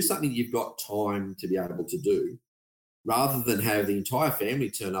 or do something you've got time to be able to do, rather than have the entire family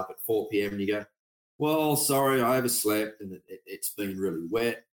turn up at 4 p.m. and you go, well, sorry, I overslept and it's been really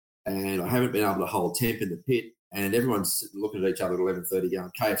wet and I haven't been able to hold temp in the pit, and everyone's looking at each other at 11:30 going,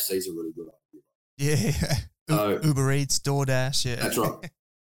 KFC's a really good idea. Yeah. So, Uber Eats, DoorDash, yeah. That's right.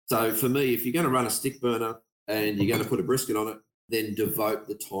 So for me, if you're going to run a stick burner and you're going to put a brisket on it, then devote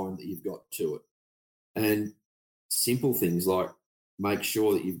the time that you've got to it. And simple things like make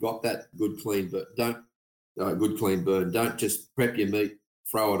sure that you've got that good clean burn. Don't just prep your meat,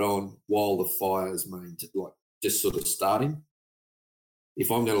 throw it on while the fire's just sort of starting. If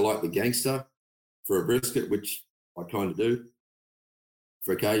I'm going to light the gangster for a brisket, which I kind of do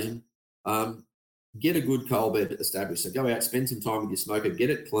for occasion, get a good coal bed established. So go out, spend some time with your smoker, get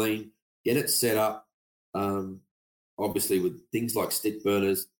it clean, get it set up. Obviously, with things like stick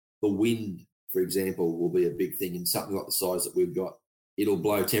burners, the wind, for example, will be a big thing in something like the size that we've got. It'll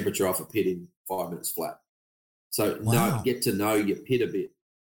blow temperature off a pit in 5 minutes flat. So get to know your pit a bit.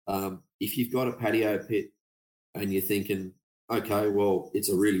 If you've got a patio pit and you're thinking, okay, well, it's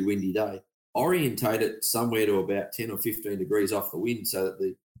a really windy day, orientate it somewhere to about 10 or 15 degrees off the wind so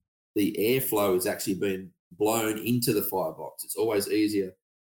that the airflow is actually being blown into the firebox. It's always easier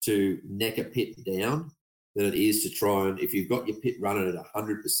to neck a pit down than it is to try and, if you've got your pit running at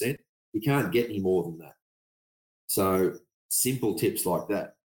 100%, you can't get any more than that. So simple tips like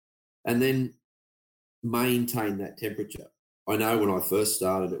that. And then maintain that temperature. I know when I first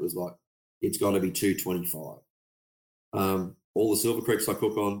started, it was like, it's got to be 225. All the Silver Creeks I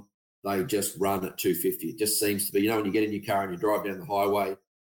cook on, they just run at 250. It just seems to be, when you get in your car and you drive down the highway,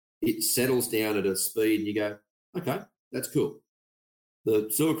 it settles down at a speed and you go, okay, that's cool. The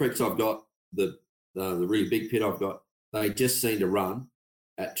Silver Creeks I've got, the really big pit I've got, they just seem to run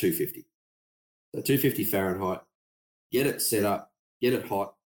at 250. So 250 Fahrenheit, get it set up, get it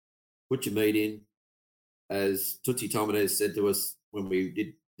hot, put your meat in. As Tootsie Tominez said to us when we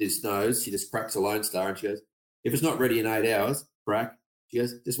did this nose, she just cracks a Lone Star and she goes, if it's not ready in 8 hours, crack. She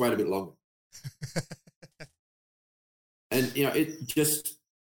goes, just wait a bit longer. And,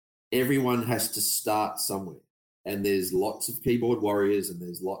 everyone has to start somewhere. And there's lots of keyboard warriors and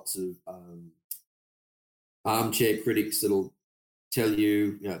there's lots of armchair critics that'll tell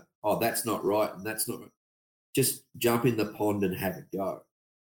you, oh, that's not right and that's not right. Just jump in the pond and have a go.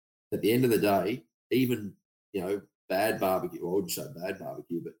 At the end of the day, even, bad barbecue, well, I wouldn't say bad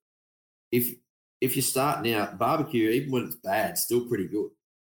barbecue, but if you're starting out, barbecue, even when it's bad, still pretty good.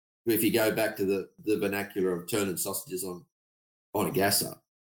 If you go back to the vernacular of turning sausages on a gasser,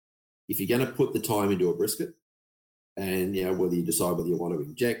 if you're going to put the time into a brisket and, whether you decide whether you want to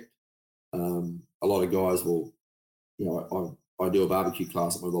inject, a lot of guys will, I do a barbecue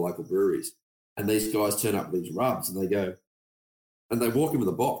class at one of the local breweries, and these guys turn up with these rubs and they go, and they walk in with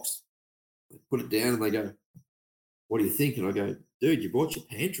a box, they put it down and they go, what do you think? And I go, dude, you brought your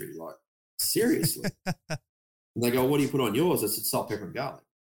pantry, like, seriously. And they go, what do you put on yours? I said, salt, pepper, and garlic.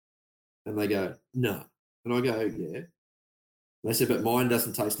 And they go, no. And I go, yeah. And they said, but mine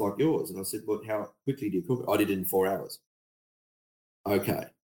doesn't taste like yours. And I said, well, how quickly do you cook it? I did it in 4 hours. Okay.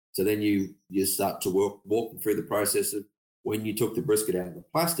 So then you start to walk them through the process of when you took the brisket out of the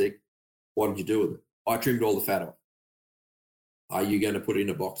plastic, what did you do with it? I trimmed all the fat off. Are you going to put it in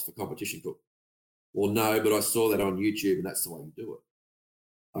a box for competition cook? Well, no, but I saw that on YouTube and that's the way you do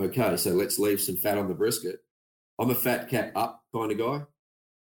it. Okay, so let's leave some fat on the brisket. I'm a fat cap up kind of guy.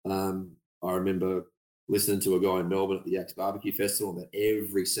 I remember listening to a guy in Melbourne at the Axe Barbecue Festival, and that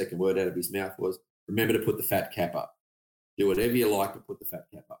every second word out of his mouth was, remember to put the fat cap up. Do whatever you like, but put the fat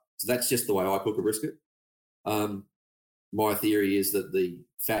cap up. So that's just the way I cook a brisket. My theory is that the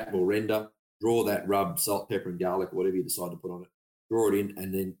fat will render, draw that rub, salt, pepper, and garlic, whatever you decide to put on it, draw it in,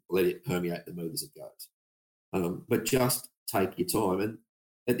 and then let it permeate the meat as it goes. But just take your time. And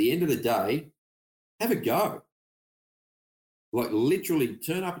at the end of the day, have a go. Like literally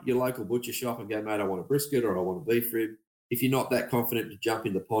turn up at your local butcher shop and go, mate, I want a brisket or I want a beef rib. If you're not that confident to jump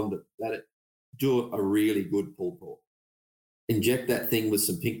in the pond at it, do a really good pulled pork. Inject that thing with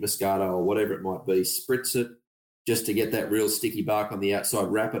some pink Moscato or whatever it might be, spritz it just to get that real sticky bark on the outside,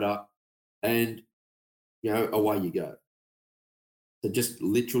 wrap it up, and, away you go. So just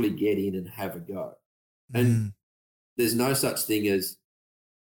literally get in and have a go. And there's no such thing as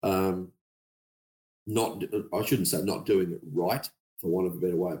I shouldn't say not doing it right, for want of a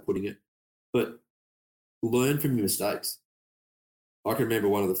better way of putting it, but learn from your mistakes. I can remember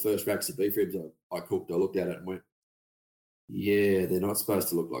one of the first racks of beef ribs I cooked, I looked at it and went, yeah, they're not supposed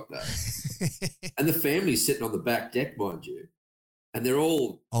to look like that. And the family's sitting on the back deck, mind you, and they're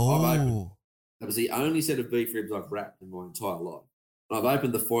all, that was the only set of beef ribs I've wrapped in my entire life. And I've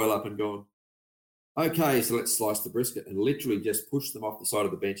opened the foil up and gone, okay, so let's slice the brisket, and literally just push them off the side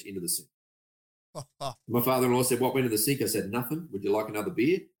of the bench into the sink. My father-in-law said, what went in the sink? I said, nothing. Would you like another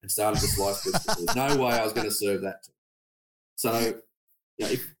beer? And started to slice brisket. There's no way I was going to serve that to him. So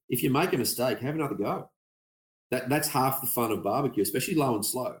if you make a mistake, have another go. That's half the fun of barbecue, especially low and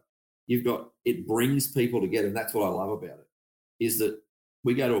slow. It brings people together, and that's what I love about it, is that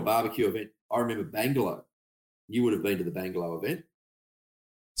we go to a barbecue event. I remember Bangalow. You would have been to the Bangalow event.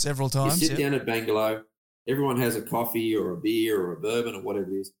 Several times. You sit down at Bangalow, everyone has a coffee or a beer or a bourbon or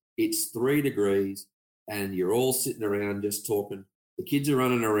whatever it is. It's 3 degrees and you're all sitting around just talking. The kids are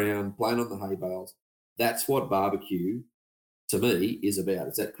running around, playing on the hay bales. That's what barbecue, to me, is about.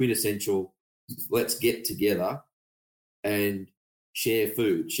 It's that quintessential, let's get together and share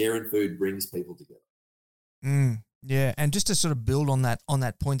food. Sharing food brings people together. Yeah, and just to sort of build on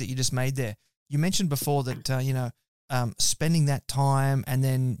that point that you just made there, you mentioned before that, spending that time and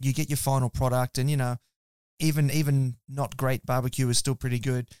then you get your final product and, even not great barbecue is still pretty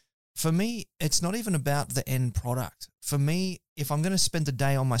good. For me, it's not even about the end product. For me, if I'm going to spend a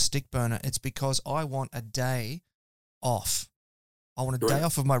day on my stick burner, it's because I want a day off. I want a day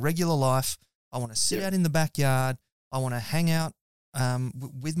off of my regular life. I want to sit out in the backyard. I want to hang out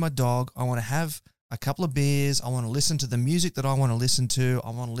with my dog. I want to have a couple of beers. I want to listen to the music that I want to listen to. I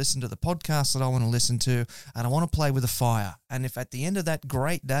want to listen to the podcasts that I want to listen to, and I want to play with a fire. And if at the end of that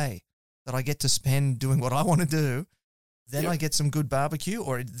great day that I get to spend doing what I want to do, then I get some good barbecue,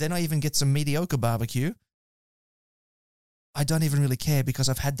 or then I even get some mediocre barbecue, I don't even really care because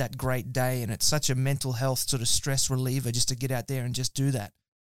I've had that great day, and it's such a mental health sort of stress reliever just to get out there and just do that.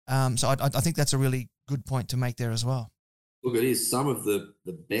 So I think that's a really good point to make there as well. Look, it is some of the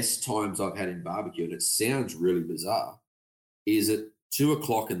best times I've had in barbecue, and it sounds really bizarre, is at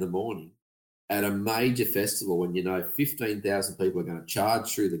 2:00 in the morning at a major festival when 15,000 people are going to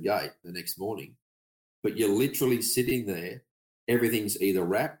charge through the gate the next morning, but you're literally sitting there, everything's either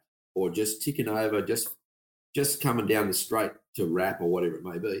wrapped or just ticking over, just coming down the straight to wrap or whatever it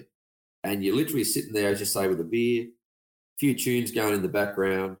may be, and you're literally sitting there, as you say, with a beer, a few tunes going in the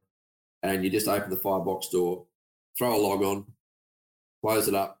background, and you just open the firebox door, throw a log on, close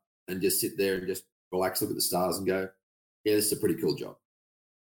it up, and just sit there and just relax, look at the stars and go, yeah, this is a pretty cool job.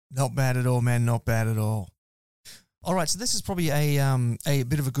 Not bad at all, man. Not bad at all. All right, so this is probably a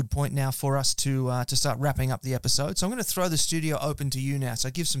bit of a good point now for us to start wrapping up the episode. So I'm going to throw the studio open to you now. So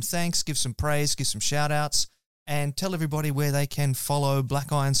give some thanks, give some praise, give some shout-outs, and tell everybody where they can follow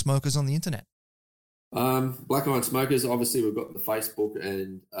Black Iron Smokers on the internet. Black Iron Smokers, obviously we've got the Facebook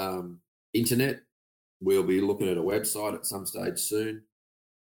and internet. We'll be looking at a website at some stage soon.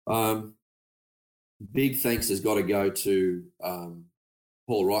 Big thanks has got to go to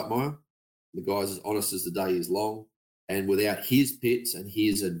Paul Reitmeyer. The guy's as honest as the day is long. And without his pits and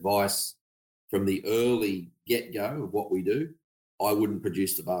his advice from the early get-go of what we do, I wouldn't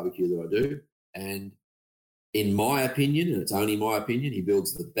produce the barbecue that I do. And in my opinion, and it's only my opinion, he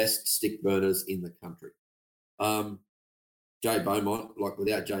builds the best stick burners in the country. Jay Beaumont,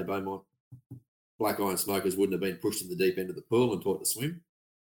 without Jay Beaumont, Black Iron Smokers wouldn't have been pushed in the deep end of the pool and taught to swim.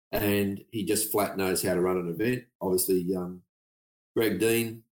 and he just flat knows how to run an event. Obviously, Greg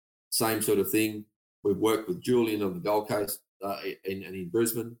Dean, same sort of thing. We've worked with Julian on the Gold Coast and in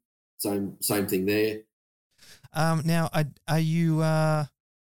Brisbane, same thing there. Now, are you?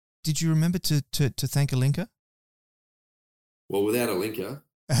 Did you remember to thank Alinka? Well, without Alinka,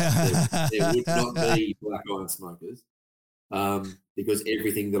 there would not be Black Iron Smokers, because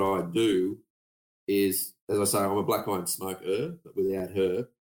everything that I do is, as I say, I'm a Black Iron Smoker, but without her,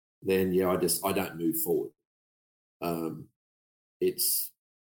 then I don't move forward. It's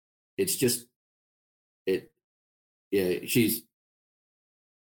just it. Yeah, she's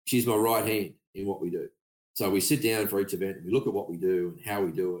my right hand in what we do. So we sit down for each event and we look at what we do and how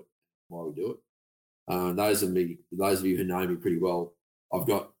we do it, why we do it. Those of you who know me pretty well, I've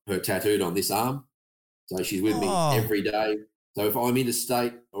got her tattooed on this arm. So she's with me every day. So if I'm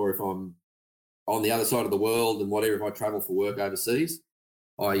interstate or if I'm on the other side of the world and whatever, if I travel for work overseas,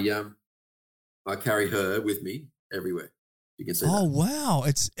 I carry her with me everywhere. You can see that. Wow.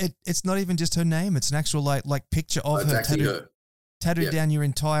 It's not even just her name. It's an actual like picture of her tattooed down your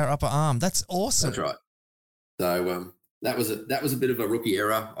entire upper arm. That's awesome. That's right. So that was a bit of a rookie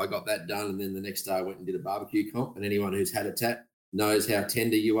error. I got that done, and then the next day I went and did a barbecue comp. And anyone who's had a tat knows how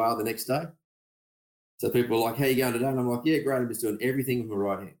tender you are the next day. So people are like, "How you going today?" And I'm like, "Yeah, great. I'm just doing everything with my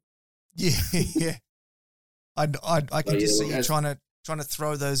right hand." Yeah. I can just see you trying to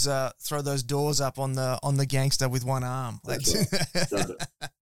throw those doors up on the gangster with one arm. That's right.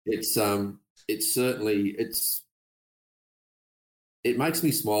 So it makes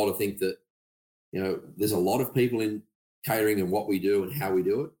me smile to think that, you know, there's a lot of people in catering and what we do and how we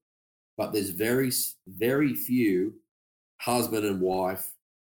do it, but there's very, very few husband and wife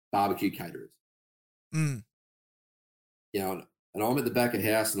barbecue caterers. Mm. You know, and I'm at the back of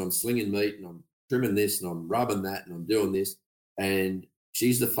house and I'm slinging meat and I'm trimming this and I'm rubbing that and I'm doing this, and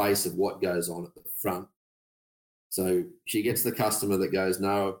she's the face of what goes on at the front. So she gets the customer that goes,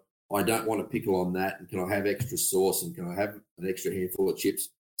 "No, I don't want to pickle on that, and can I have extra sauce, and can I have an extra handful of chips?"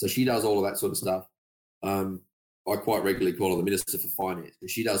 So she does all of that sort of stuff. I quite regularly call her the Minister for Finance,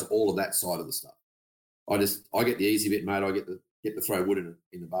 because she does all of that side of the stuff. I get the easy bit, mate. I get to throw wood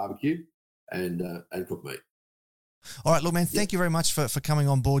in the barbecue and cook meat. All right, look, man, thank you very much for coming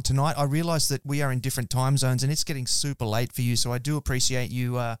on board tonight. I realise that we are in different time zones and it's getting super late for you, so I do appreciate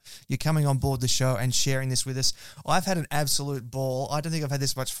you coming on board the show and sharing this with us. I've had an absolute ball. I don't think I've had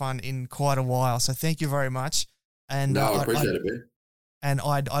this much fun in quite a while, so thank you very much. And I appreciate it, man. And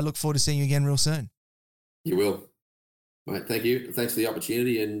I look forward to seeing you again real soon. You will. Mate, thank you. Thanks for the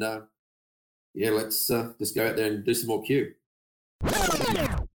opportunity. And, let's just go out there and do some more Q.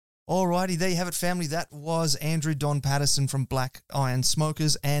 Alrighty, there you have it, family. That was Andrew Donn-Patterson from Black Iron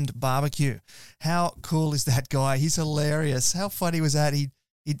Smokers and Barbecue. How cool is that guy? He's hilarious. How funny was that?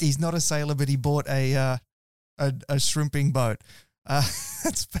 He's not a sailor, but he bought a shrimping boat.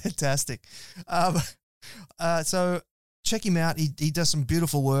 That's fantastic. So check him out. He does some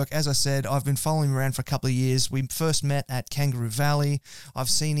beautiful work. As I said, I've been following him around for a couple of years. We first met at Kangaroo Valley. I've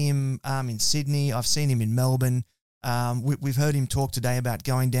seen him in Sydney. I've seen him in Melbourne. We've heard him talk today about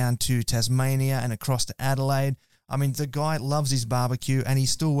going down to Tasmania and across to Adelaide. I mean, the guy loves his barbecue and he's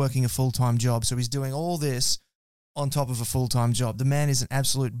still working a full-time job. So he's doing all this on top of a full-time job. The man is an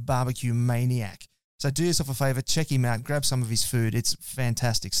absolute barbecue maniac. So do yourself a favor, check him out, grab some of his food. It's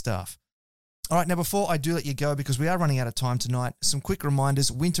fantastic stuff. All right, now before I do let you go, because we are running out of time tonight, some quick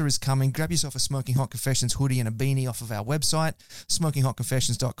reminders. Winter is coming. Grab yourself a Smoking Hot Confessions hoodie and a beanie off of our website,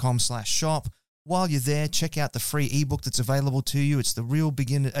 smokinghotconfessions.com/shop. While you're there, check out the free ebook that's available to you. It's the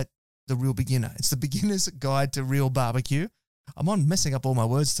beginner's guide to real barbecue. I'm on messing up all my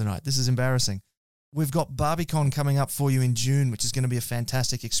words tonight. This is embarrassing. We've got BarbieCon coming up for you in June, which is going to be a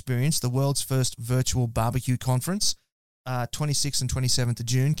fantastic experience. The world's first virtual barbecue conference, 26th and 27th of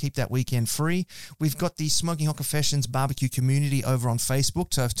June. Keep that weekend free. We've got the Smoking Hot Confessions barbecue community over on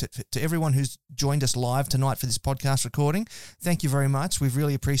Facebook. So to everyone who's joined us live tonight for this podcast recording, thank you very much. We've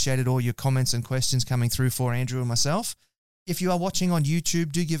really appreciated all your comments and questions coming through for Andrew and myself. If you are watching on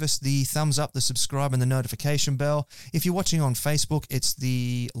YouTube, do give us the thumbs up, the subscribe, and the notification bell. If you're watching on Facebook, it's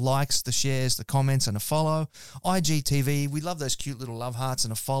the likes, the shares, the comments, and a follow. IGTV, we love those cute little love hearts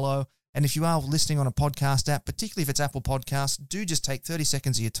and a follow. And if you are listening on a podcast app, particularly if it's Apple Podcasts, do just take 30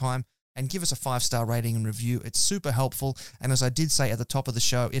 seconds of your time and give us a 5-star rating and review. It's super helpful. And as I did say at the top of the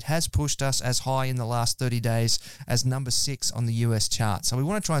show, it has pushed us as high in the last 30 days as number 6 on the US chart. So we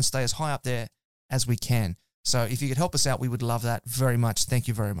want to try and stay as high up there as we can. So if you could help us out, we would love that very much. Thank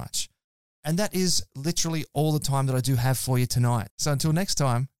you very much. And that is literally all the time that I do have for you tonight. So until next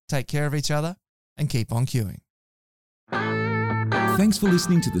time, take care of each other and keep on queuing. Thanks for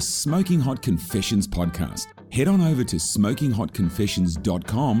listening to the Smoking Hot Confessions podcast. Head on over to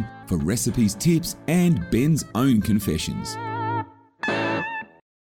smokinghotconfessions.com for recipes, tips, and Ben's own confessions.